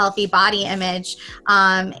a healthy body image,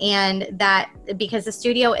 and that because the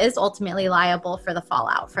studio is ultimately liable for the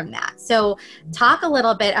fallout from that. So talk a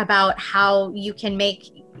little bit about how you can make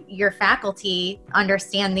your faculty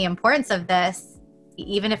understand the importance of this,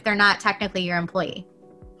 even if they're not technically your employee.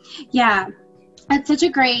 Yeah, that's such a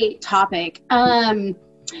great topic.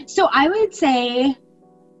 So I would say,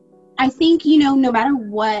 I think, no matter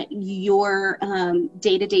what your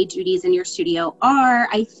day-to-day duties in your studio are,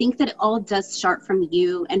 I think that it all does start from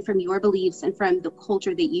you and from your beliefs and from the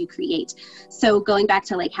culture that you create. So going back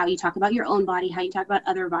to like how you talk about your own body, how you talk about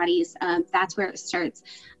other bodies, that's where it starts.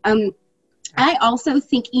 I also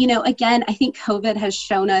think, again, I think COVID has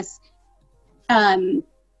shown us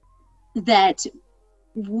that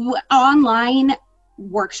online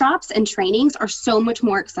workshops and trainings are so much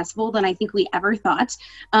more accessible than I think we ever thought.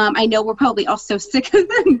 I know we're probably all so sick of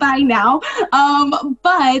them by now,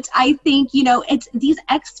 but I think, these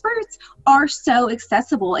experts are so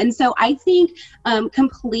accessible. And so I think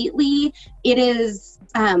completely it is,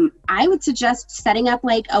 I would suggest setting up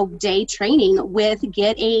like a day training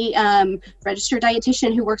get a registered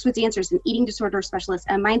dietitian who works with dancers, an eating disorder specialist,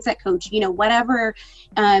 a mindset coach, whatever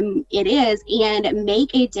it is, and make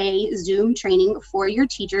a day Zoom training for your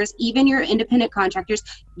teachers, even your independent contractors.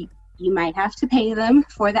 You might have to pay them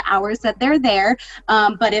for the hours that they're there.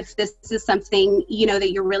 But if this is something,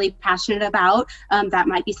 that you're really passionate about, that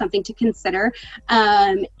might be something to consider.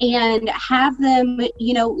 And have them,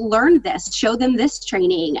 learn this, show them this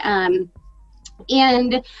training,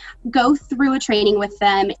 and go through a training with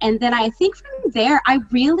them. And then I think from there, I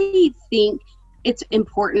really think it's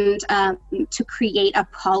important to create a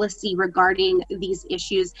policy regarding these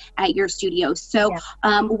issues at your studio. So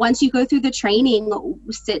once you go through the training,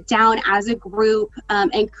 sit down as a group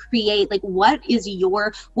and create like what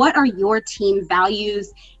are your team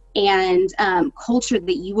values and culture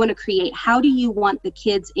that you want to create. How do you want the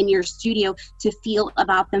kids in your studio to feel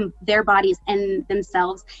about their bodies and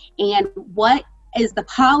themselves, and what is the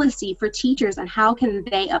policy for teachers and how can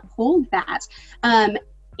they uphold that?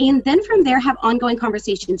 And then from there, have ongoing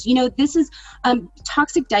conversations. This is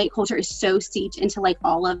toxic diet culture is so seeped into like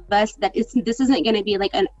all of us that this isn't going to be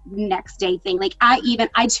like a next day thing. Like I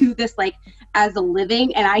do this like as a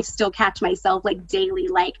living, and I still catch myself like daily,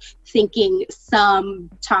 like thinking some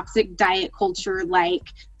toxic diet culture like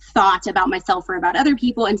thought about myself or about other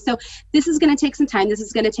people. And so this is going to take some time. This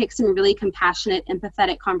is going to take some really compassionate,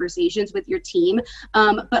 empathetic conversations with your team,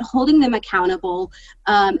 but holding them accountable,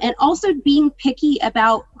 and also being picky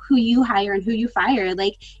about who you hire and who you fire.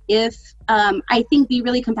 Like if, I think be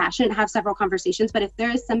really compassionate, have several conversations, but if there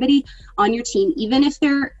is somebody on your team, even if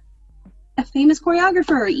they're a famous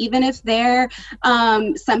choreographer, even if they're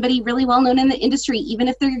somebody really well known in the industry, even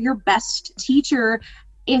if they're your best teacher,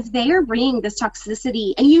 if they are bringing this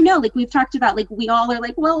toxicity, and like we've talked about, like we all are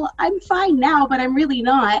like, well, I'm fine now, but I'm really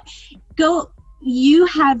not. You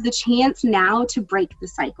have the chance now to break the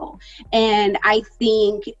cycle. And I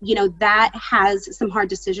think, that has some hard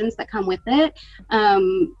decisions that come with it.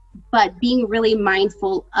 But being really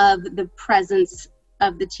mindful of the presence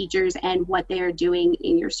of the teachers and what they are doing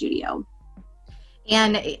in your studio.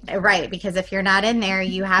 And right, because if you're not in there,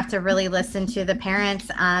 you have to really listen to the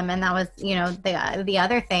parents. And that was, the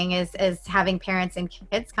other thing is having parents and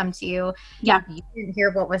kids come to you. Yeah. You didn't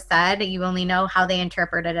hear what was said. You only know how they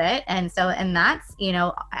interpreted it. And that's,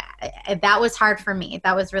 that was hard for me.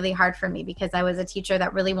 That was really hard for me because I was a teacher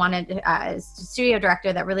that really wanted, a studio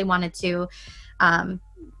director that really wanted to,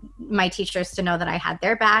 my teachers to know that I had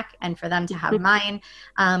their back and for them to have mine.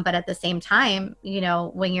 But at the same time,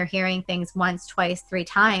 when you're hearing things once, twice, 3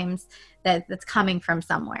 times, that's coming from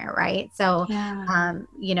somewhere, right? So,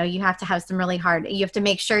 you have to have some really you have to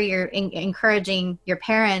make sure you're encouraging your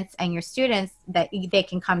parents and your students that they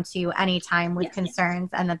can come to you anytime with concerns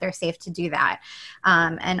and that they're safe to do that.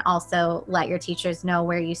 And also let your teachers know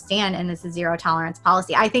where you stand in this zero tolerance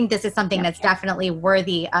policy. I think this is something that's definitely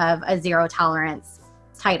worthy of a zero tolerance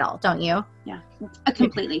title, don't you? Yeah,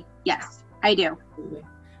 completely. Yes, I do.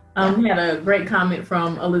 We had a great comment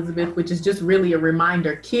from Elizabeth, which is just really a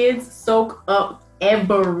reminder. Kids soak up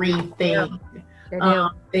everything.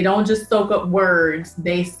 They don't just soak up words.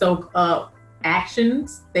 They soak up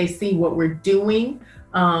actions. They see what we're doing.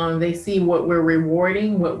 They see what we're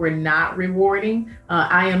rewarding, what we're not rewarding.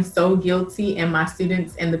 I am so guilty, and my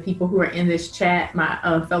students and the people who are in this chat,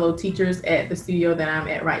 my fellow teachers at the studio that I'm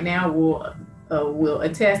at right now will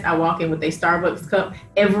attest. I walk in with a Starbucks cup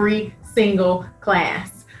every single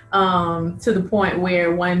class, to the point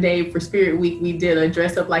where one day for Spirit Week, we did a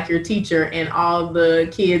dress up like your teacher, and all the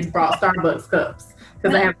kids brought Starbucks cups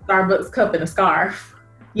because I have a Starbucks cup and a scarf.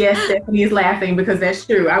 Yes, Stephanie is laughing because that's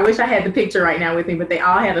true. I wish I had the picture right now with me, but they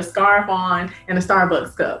all had a scarf on and a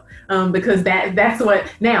Starbucks cup, because that's what,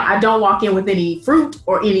 now I don't walk in with any fruit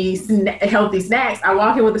or any healthy snacks. I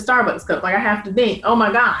walk in with a Starbucks cup. Like I have to think, oh my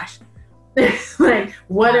gosh, like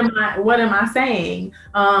what am I saying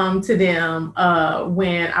to them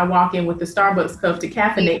when I walk in with the Starbucks cup to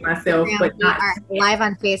caffeinate myself, but not live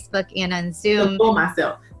on Facebook and on Zoom to fuel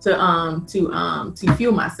myself, to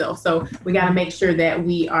fuel myself. So we got to make sure that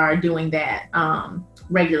we are doing that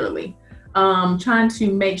regularly. Trying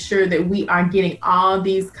to make sure that we are getting all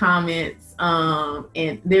these comments,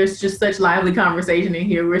 and there's just such lively conversation in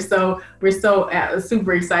here. We're so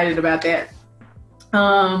super excited about that.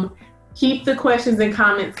 Keep the questions and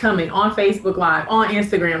comments coming on Facebook Live, on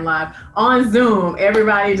Instagram Live, on Zoom.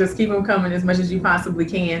 Everybody just keep them coming as much as you possibly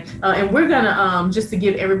can. And we're going to, just to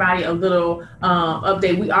give everybody a little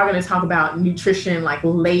update, we are going to talk about nutrition like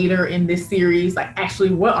later in this series. Like actually,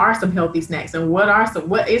 what are some healthy snacks and what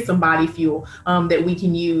is some body fuel that we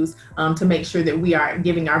can use to make sure that we are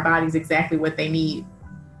giving our bodies exactly what they need.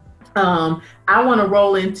 I want to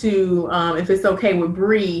roll into, if it's okay with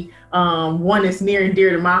Bree, one that's near and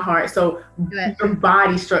dear to my heart. So your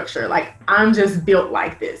body structure, like I'm just built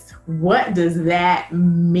like this. What does that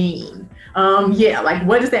mean? Like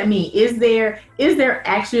what does that mean? Is there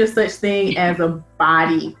actually a such thing as a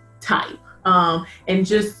body type? And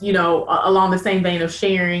just, along the same vein of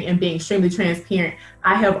sharing and being extremely transparent,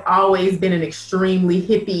 I have always been an extremely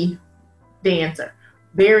hippie dancer.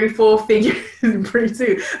 Very full figured,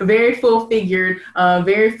 very full figured,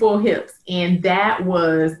 very full hips. And that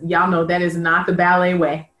was, y'all know, that is not the ballet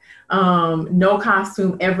way. No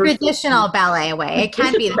costume ever. Traditional ballet way. It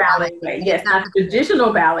can be the ballet way. Yes, not the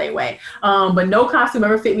traditional ballet way. But no costume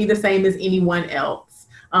ever fit me the same as anyone else.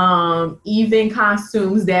 Even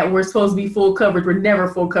costumes that were supposed to be full coverage were never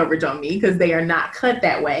full coverage on me because they are not cut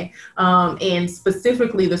that way. And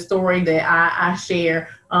specifically the story that I share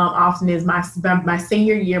often is my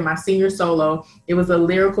senior year, my senior solo. It was a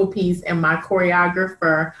lyrical piece, and my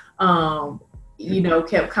choreographer,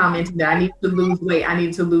 kept commenting that I needed to lose weight. I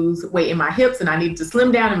needed to lose weight in my hips, and I needed to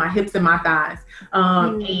slim down in my hips and my thighs.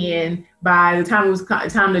 And by the time it was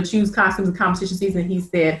time to choose costumes and competition season, he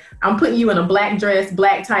said, I'm putting you in a black dress,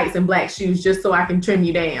 black tights, and black shoes just so I can trim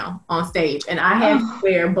you down on stage. And I had to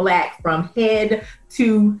wear black from head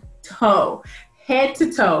to toe.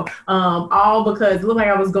 All because it looked like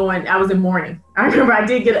I was in mourning. I remember I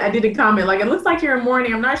did a comment like, it looks like you're in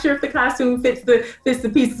mourning. I'm not sure if the costume fits the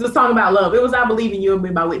piece. It's a song about love. It was I Believe in You and Me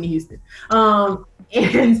by Whitney Houston.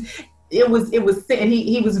 And it was, and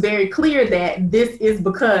he was very clear that this is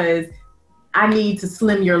because I need to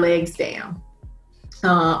slim your legs down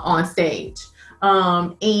on stage.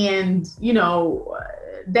 And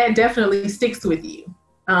that definitely sticks with you.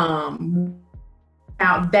 That's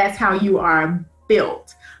how you are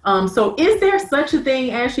built. So is there such a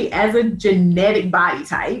thing actually as a genetic body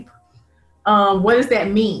type? What does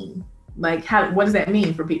that mean? Like what does that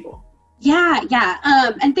mean for people? Yeah.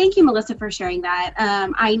 And thank you, Melissa, for sharing that.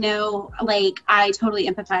 I know, like, I totally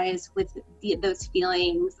empathize with those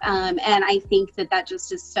feelings. And I think that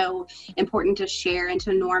just is so important to share and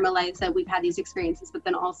to normalize that we've had these experiences, but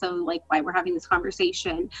then also, like, why we're having this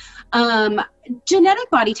conversation. Genetic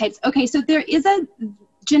body types. Okay, so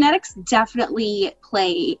genetics definitely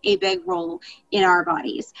play a big role in our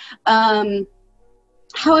bodies.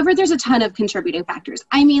 However, there's a ton of contributing factors.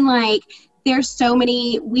 I mean, like, there's so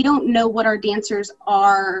many, we don't know what our dancers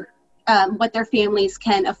are, what their families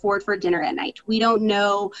can afford for dinner at night. We don't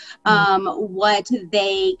know what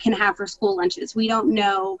they can have for school lunches. We don't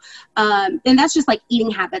know, and that's just like eating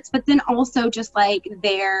habits, but then also just like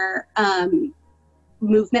their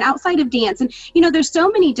movement outside of dance. And, you know, there's so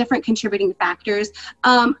many different contributing factors.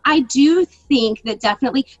 I do think that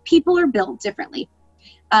definitely people are built differently.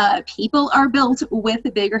 People are built with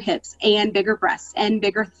bigger hips and bigger breasts and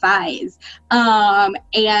bigger thighs.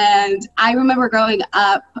 And I remember growing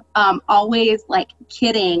up, always like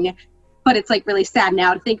kidding, but it's like really sad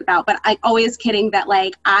now to think about, but I always kidding that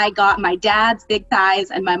like I got my dad's big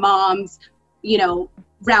thighs and my mom's, you know,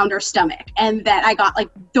 rounder stomach, and that I got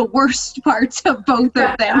like the worst parts of both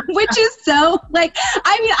of them, which is so like,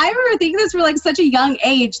 I mean, I remember thinking this for like such a young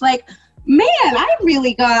age, like, man, I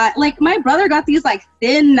really got, like, my brother got these like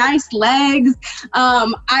thin, nice legs.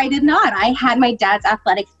 I did not. I had my dad's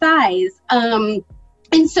athletic thighs.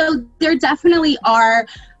 And so there definitely are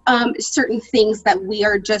certain things that we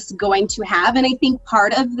are just going to have. And I think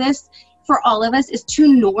part of this for all of us is to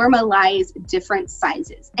normalize different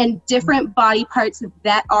sizes and different body parts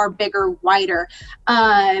that are bigger, wider.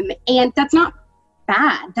 And that's not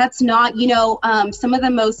bad. That's not, you know, some of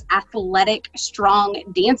the most athletic, strong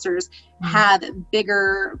dancers have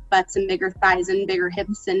bigger butts and bigger thighs and bigger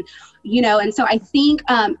hips, and, you know, and so I think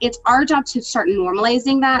it's our job to start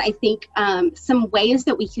normalizing that. I think some ways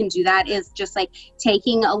that we can do that is just like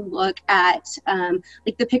taking a look at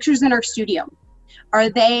like the pictures in our studio. Are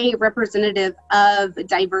they representative of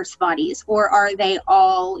diverse bodies, or are they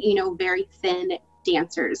all, you know, very thin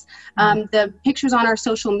dancers? The pictures on our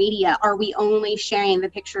social media, are we only sharing the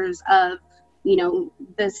pictures of, you know,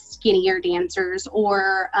 the skinnier dancers,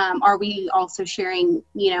 or are we also sharing,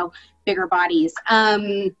 you know, bigger bodies?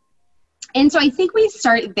 And so I think we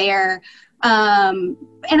start there. And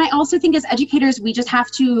I also think as educators, we just have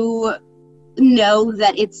to know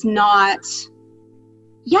that it's not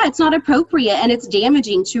appropriate and it's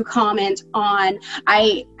damaging to comment on.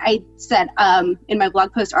 I said in my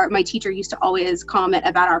blog post, my teacher used to always comment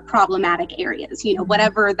about our problematic areas, you know,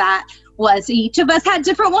 whatever that was. Each of us had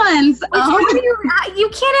different ones. You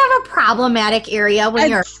can't have a problematic area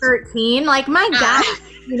when you're 13. Like, my God,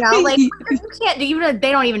 you know, like, you can't,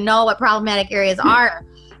 they don't even know what problematic areas are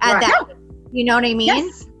at that. You know what I mean?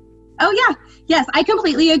 Yes. Oh yeah. Yes, I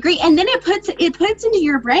completely agree. And then it puts into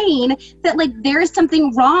your brain that like there is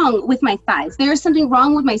something wrong with my thighs. There is something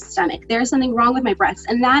wrong with my stomach. There is something wrong with my breasts.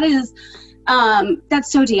 And that is,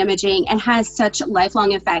 that's so damaging and has such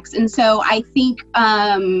lifelong effects. And so I think,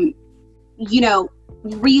 you know,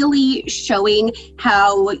 really showing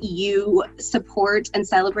how you support and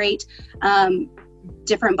celebrate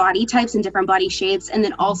different body types and different body shapes, and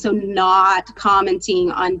then also not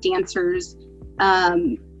commenting on dancers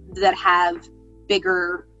that have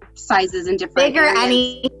bigger sizes and different bigger areas.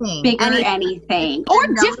 anything or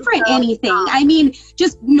No, different anything. I mean,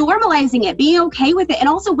 just normalizing it, being okay with it. And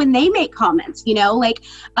also when they make comments, you know, like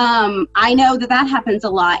I know that happens a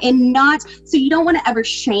lot, and not, so you don't want to ever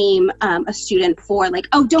shame a student for like,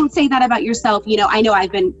 oh, don't say that about yourself. You know, I know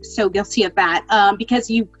I've been so guilty of that because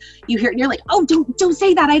you hear it and you're like, oh, don't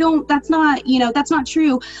say that. That's not, you know, that's not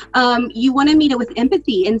true. You want to meet it with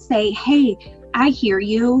empathy and say, hey, I hear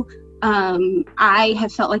you. I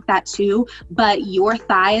have felt like that too, but your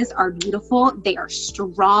thighs are beautiful. They are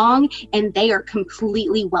strong, and they are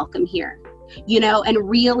completely welcome here, you know, and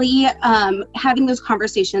really having those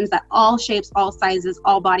conversations that all shapes, all sizes,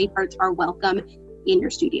 all body parts are welcome in your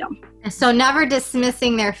studio. So never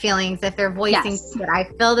dismissing their feelings if they're voicing that I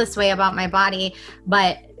feel this way about my body,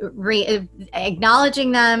 but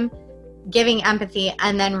acknowledging them, giving empathy,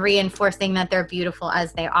 and then reinforcing that they're beautiful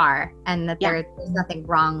as they are, and that there's nothing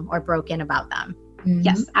wrong or broken about them. Mm-hmm.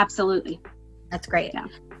 Yes, absolutely. That's great. Yeah.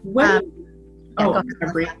 What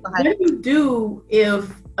do you do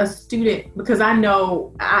if a student, because I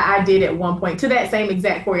know I did at one point, to that same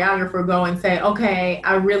exact choreographer, go and say, okay,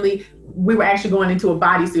 we were actually going into a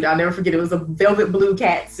bodysuit. I'll never forget, it was a velvet blue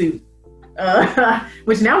cat suit.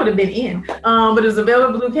 which now would have been in, but it was a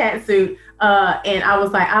velvet blue cat suit. And I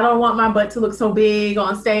was like, I don't want my butt to look so big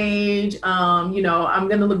on stage. I'm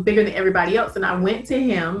going to look bigger than everybody else. And I went to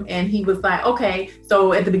him and he was like, okay,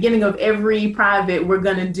 so at the beginning of every private, we're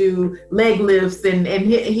going to do leg lifts. And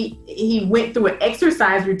he went through an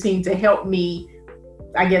exercise routine to help me,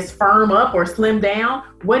 I guess, firm up or slim down.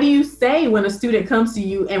 What do you say when a student comes to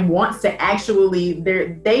you and wants to actually,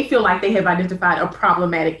 they feel like they have identified a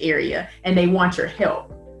problematic area and they want your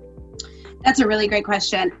help? That's a really great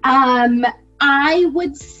question. I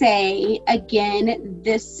would say, again,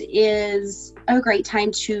 this is a great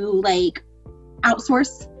time to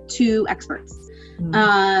outsource to experts.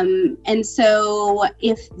 Mm-hmm. And so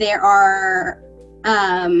if there are,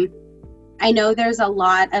 I know there's a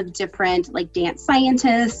lot of different dance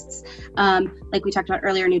scientists, like we talked about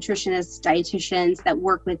earlier, nutritionists, dietitians that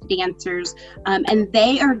work with dancers, and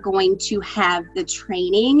they are going to have the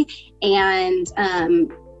training and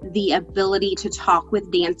the ability to talk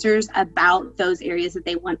with dancers about those areas that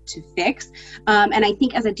they want to fix. And I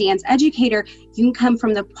think as a dance educator, you can come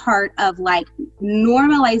from the part of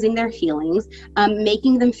normalizing their feelings,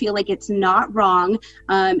 making them feel like it's not wrong.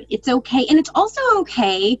 It's okay. And it's also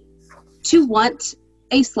okay to want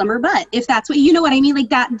a slimmer butt, if that's what, you know what I mean?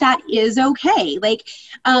 That is okay.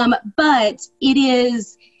 But it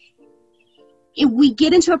is, if we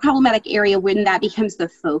get into a problematic area when that becomes the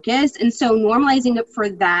focus. And so normalizing it for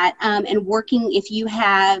that, and working, if you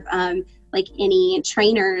have any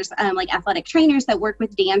trainers, athletic trainers that work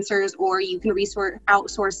with dancers, or you can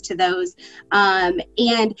outsource to those,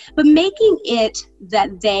 but making it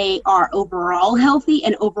that they are overall healthy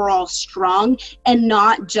and overall strong, and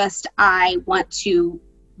not just, I want to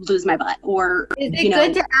lose my butt, or is it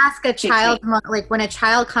good to ask a child, when a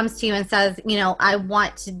child comes to you and says, I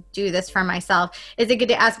want to do this for myself, is it good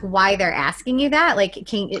to ask why they're asking you that? Should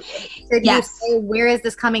you say, where is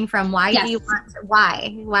this coming from? Why do you want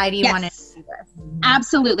to do this?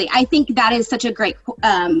 Absolutely. I think that is such a great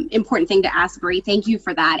important thing to ask, Bree. Thank you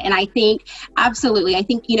for that. And I think absolutely, I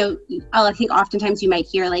think oftentimes you might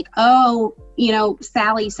hear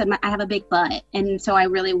Sally said I have a big butt, and so I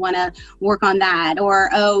really want to work on that,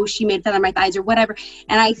 or she made fun of my thighs, or whatever.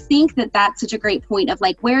 And I think that that's such a great point of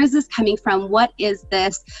where is this coming from? What is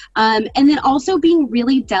this? And then also being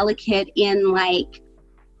really delicate in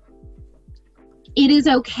it is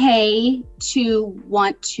okay to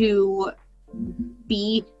want to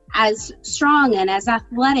be as strong and as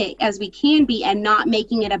athletic as we can be, and not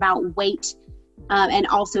making it about weight. And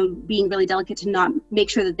also being really delicate to not make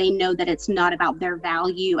sure that they know that it's not about their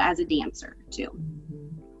value as a dancer too.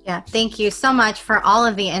 Yeah, thank you so much for all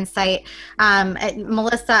of the insight.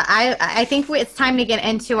 Melissa, I think it's time to get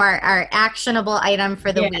into our actionable item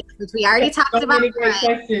for the week, which we already talked about. Many great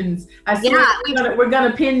questions. We're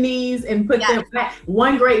gonna pin these and put them back.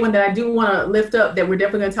 One great one that I do want to lift up that we're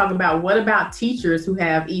definitely going to talk about. What about teachers who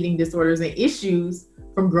have eating disorders and issues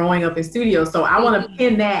from growing up in studios? So I want to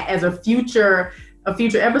pin that as a future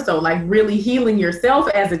episode, really healing yourself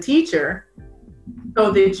as a teacher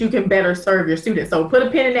so that you can better serve your students. So put a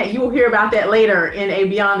pin in that. You will hear about that later in a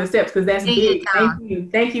Beyond the Steps, because that's big.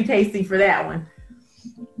 Thank you, Casey, for that one.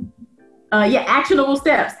 Actionable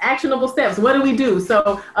steps. What do we do?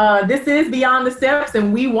 So this is Beyond the Steps,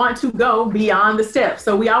 and we want to go beyond the steps.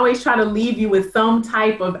 So we always try to leave you with some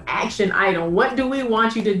type of action item. What do we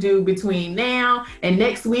want you to do between now and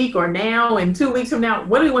next week, or now and 2 weeks from now?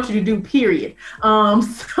 What do we want you to do, period?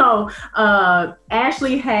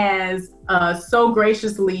 Ashley has so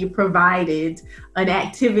graciously provided an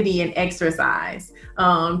activity and exercise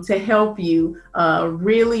to help you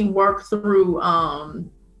really work through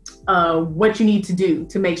what you need to do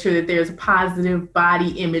to make sure that there's a positive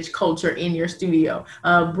body image culture in your studio.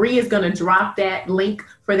 Bree is going to drop that link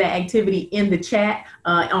for that activity in the chat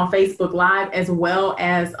on Facebook Live, as well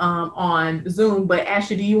as on Zoom. But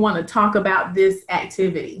Ashley, do you want to talk about this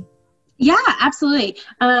activity? Yeah, absolutely.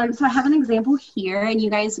 So I have an example here, and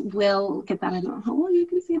you guys will get that. I don't know how well you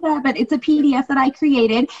can see that, but it's a PDF that I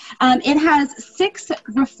created. It has 6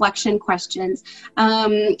 reflection questions.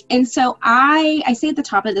 And so I say at the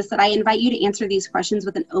top of this that I invite you to answer these questions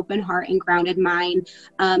with an open heart and grounded mind.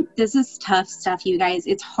 This is tough stuff, you guys.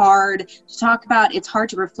 It's hard to talk about. It's hard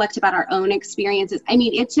to reflect about our own experiences. I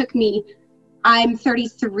mean, it took me, I'm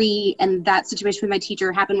 33, and that situation with my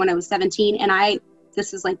teacher happened when I was 17, and I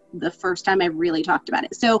this is like the first time I really talked about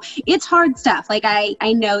it. So it's hard stuff. Like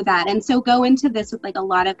I know that. And so go into this with like a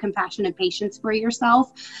lot of compassion and patience for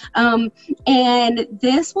yourself. And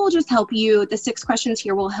this will just help you. The 6 questions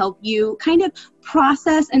here will help you kind of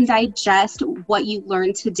process and digest what you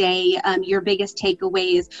learned today, your biggest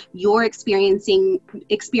takeaways, your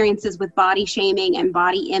experiences with body shaming and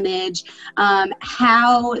body image,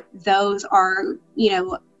 how those are,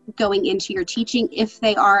 going into your teaching, if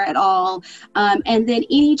they are at all, and then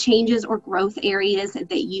any changes or growth areas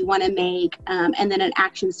that you want to make, and then an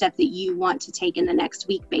action step that you want to take in the next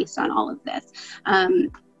week based on all of this.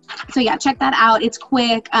 So yeah, check that out. It's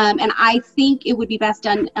quick, and I think it would be best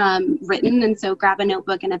done written, and so grab a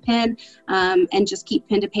notebook and a pen, and just keep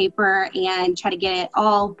pen to paper and try to get it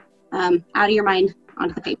all out of your mind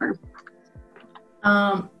onto the paper.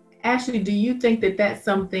 Ashley, do you think that that's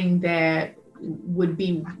something that would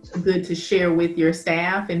be good to share with your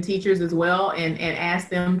staff and teachers as well, and ask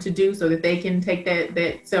them to do so that they can take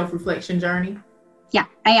that self-reflection journey? Yeah,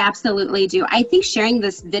 I absolutely do. I think sharing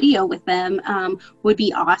this video with them would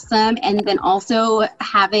be awesome. And then also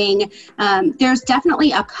having, there's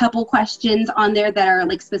definitely a couple questions on there that are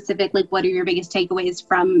like specific, like what are your biggest takeaways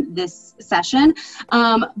from this session?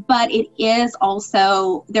 But it is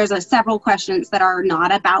also, there's several questions that are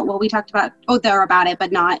not about what we talked about. Oh, they're about it,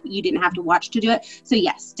 but you didn't have to watch to do it. So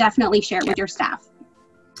yes, definitely share it with your staff.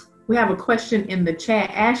 We have a question in the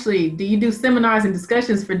chat. Ashley, do you do seminars and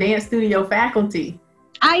discussions for dance studio faculty?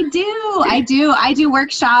 I do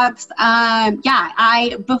workshops. Before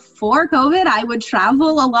COVID, I would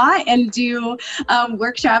travel a lot and do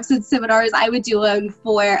workshops and seminars. I would do them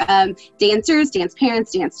for dancers, dance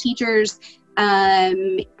parents, dance teachers.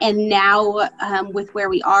 And now with where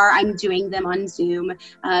we are, I'm doing them on Zoom.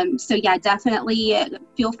 So yeah, definitely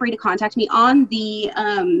feel free to contact me. On the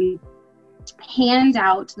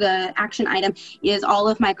handout, the action item is all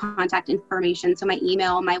of my contact information. So my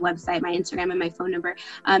email, my website, my Instagram, and my phone number.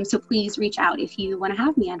 So please reach out if you want to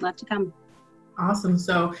have me. I'd love to come. Awesome.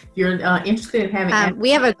 So if you're interested in having, we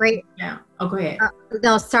have a great. Yeah. Oh, go ahead.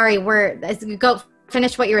 No, sorry. Go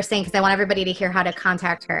finish what you were saying, because I want everybody to hear how to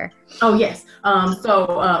contact her. Oh, yes.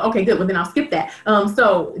 Okay, good. Well, then I'll skip that.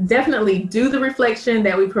 So definitely do the reflection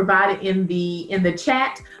that we provided in the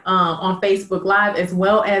chat on Facebook Live, as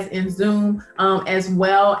well as in Zoom, as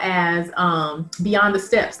well as Beyond the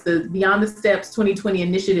StEPS, the Beyond the StEPS 2020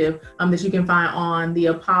 initiative that you can find on the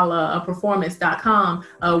Apolla Performance.com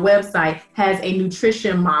website, has a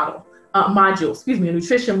nutrition a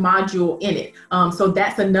nutrition module in it. So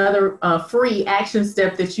that's another free action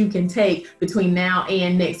step that you can take between now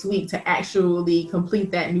and next week to actually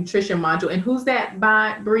complete that nutrition module. And who's that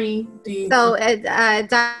by, Bree?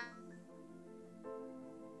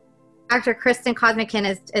 Dr. Kristen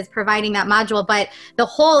Kosmikin is providing that module, but the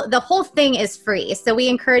whole thing is free. So we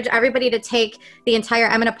encourage everybody to take the entire,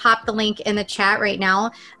 I'm going to pop the link in the chat right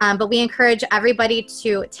now, but we encourage everybody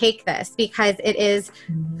to take this because it is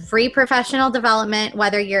free professional development,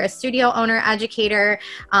 whether you're a studio owner, educator,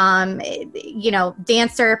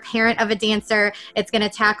 dancer, parent of a dancer. It's going to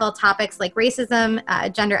tackle topics like racism,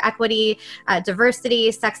 gender equity,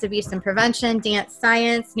 diversity, sex abuse and prevention, dance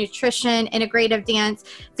science, nutrition, integrative dance.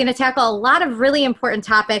 It's going to tackle a lot of really important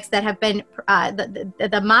topics that have been,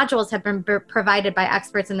 the modules have been provided by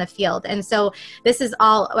experts in the field. And so this is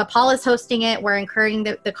all, Apolla's hosting it. We're incurring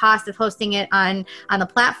the cost of hosting it on the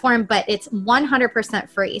platform, but it's 100%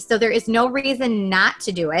 free. So there is no reason not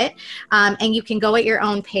to do it. And you can go at your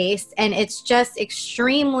own pace. And it's just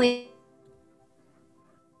extremely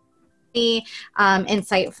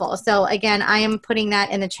insightful. So again, I am putting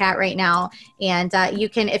that in the chat right now, and you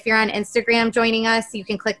can, if you're on Instagram joining us, you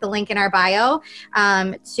can click the link in our bio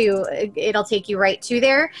it'll take you right to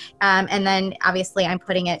there, and then obviously I'm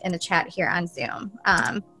putting it in the chat here on Zoom,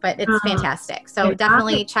 but it's fantastic. So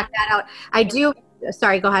definitely check that out.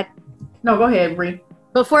 Sorry, go ahead. No, go ahead, Bree.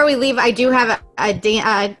 Before we leave, I do have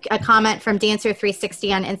a comment from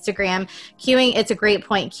Dancer360 on Instagram. Queuing, it's a great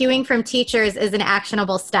point. Queuing from teachers is an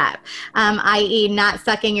actionable step, i.e. not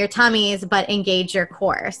sucking your tummies, but engage your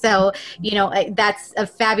core. So, that's a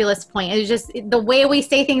fabulous point. It's just the way we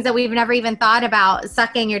say things that we've never even thought about,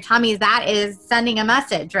 sucking your tummies, that is sending a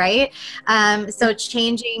message, right? So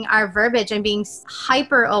changing our verbiage and being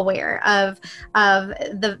hyper aware of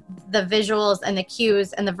the visuals and the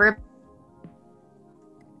cues and the verbiage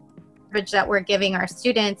that we're giving our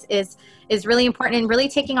students is really important, and really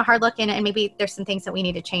taking a hard look in it, and maybe there's some things that we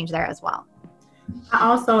need to change there as well. I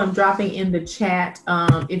also am dropping in the chat,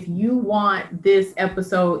 if you want this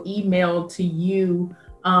episode emailed to you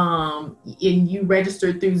and you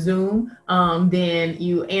registered through Zoom, then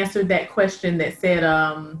you answered that question that said,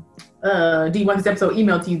 do you want this episode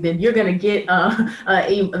emailed to you, then you're going to get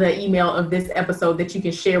the email of this episode that you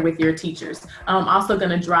can share with your teachers. I'm also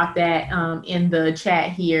going to drop that in the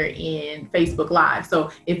chat here in Facebook Live.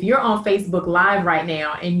 So if you're on Facebook Live right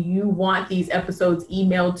now and you want these episodes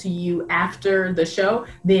emailed to you after the show,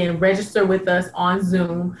 then register with us on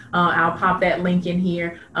Zoom. I'll pop that link in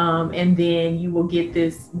here, and then you will get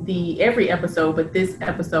every episode, but this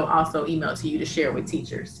episode also emailed to you to share with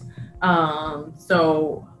teachers.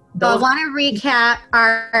 So I want to recap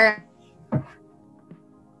our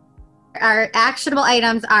actionable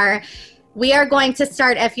items are, we are going to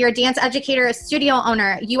start, if you're a dance educator, a studio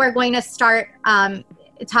owner, you are going to start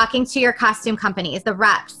talking to your costume companies, the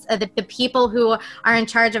reps, the people who are in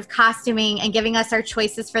charge of costuming and giving us our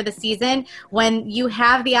choices for the season. When you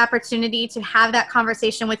have the opportunity to have that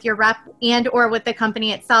conversation with your rep and or with the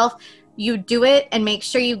company itself, you do it and make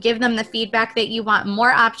sure you give them the feedback that you want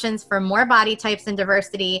more options for more body types and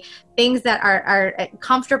diversity, things that are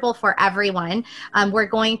comfortable for everyone. We're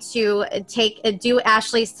going to do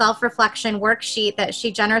Ashley's self-reflection worksheet that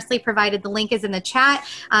she generously provided. The link is in the chat.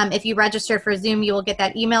 If you registered for Zoom, you will get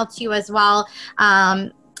that email to you as well.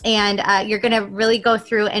 And you're going to really go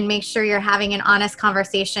through and make sure you're having an honest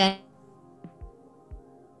conversation,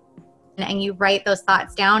 and you write those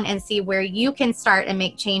thoughts down and see where you can start and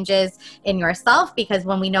make changes in yourself, because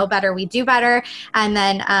when we know better, we do better. And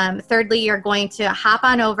then thirdly, you're going to hop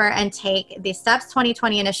on over and take the StEPS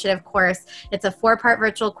 2020 Initiative course. It's a 4-part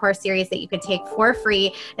virtual course series that you can take for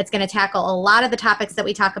free. It's going to tackle a lot of the topics that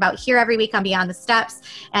we talk about here every week on Beyond the StEPS.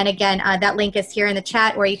 And again, that link is here in the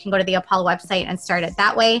chat, or you can go to the Apolla website and start it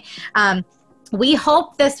that way. We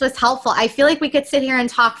hope this was helpful. I feel like we could sit here and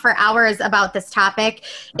talk for hours about this topic.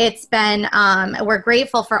 It's been, we're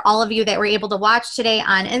grateful for all of you that were able to watch today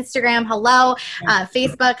on Instagram. Hello,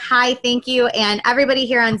 Facebook. Hi, thank you. And everybody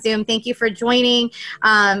here on Zoom, thank you for joining.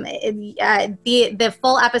 The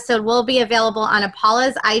full episode will be available on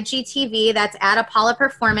Apolla's IGTV. That's at Apolla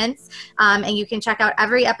Performance. And you can check out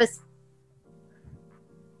every episode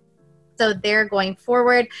there going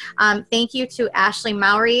forward. Thank you to Ashley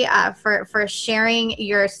Mowry for sharing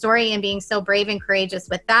your story and being so brave and courageous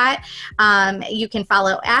with that. You can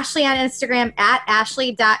follow Ashley on Instagram at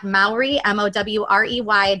ashley.mowry,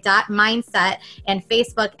 MOWREY.mindset, and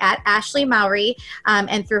Facebook at Ashley Mowry.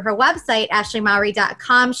 And through her website,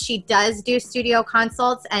 ashleymowry.com, she does do studio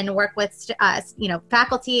consults and work with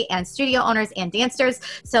faculty and studio owners and dancers.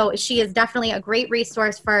 So she is definitely a great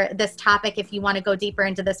resource for this topic if you want to go deeper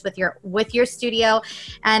into this with your studio.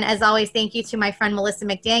 And as always, thank you to my friend Melissa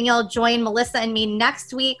McDaniel. Join Melissa and me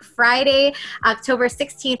next week, Friday, October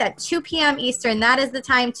 16th at 2 p.m. Eastern. That is the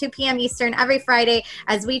time, 2 p.m. Eastern every Friday,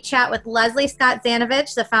 as we chat with Leslie Scott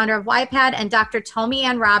Zanovich, the founder of YPAD, and Dr. Tomi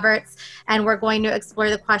Ann Roberts. And we're going to explore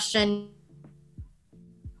the question,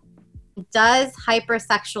 does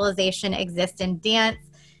hypersexualization exist in dance?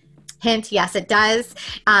 Hint, yes, it does.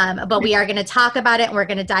 But we are going to talk about it, and we're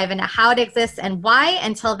going to dive into how it exists and why.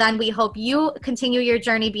 Until then, we hope you continue your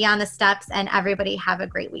journey beyond the StEPS, and everybody have a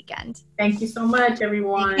great weekend. Thank you so much,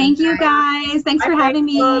 everyone. Thank you, guys. Thanks for having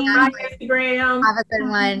me. Bye, Instagram. Have a good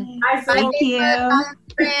one. Bye, Thank you. Bye,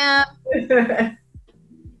 Instagram.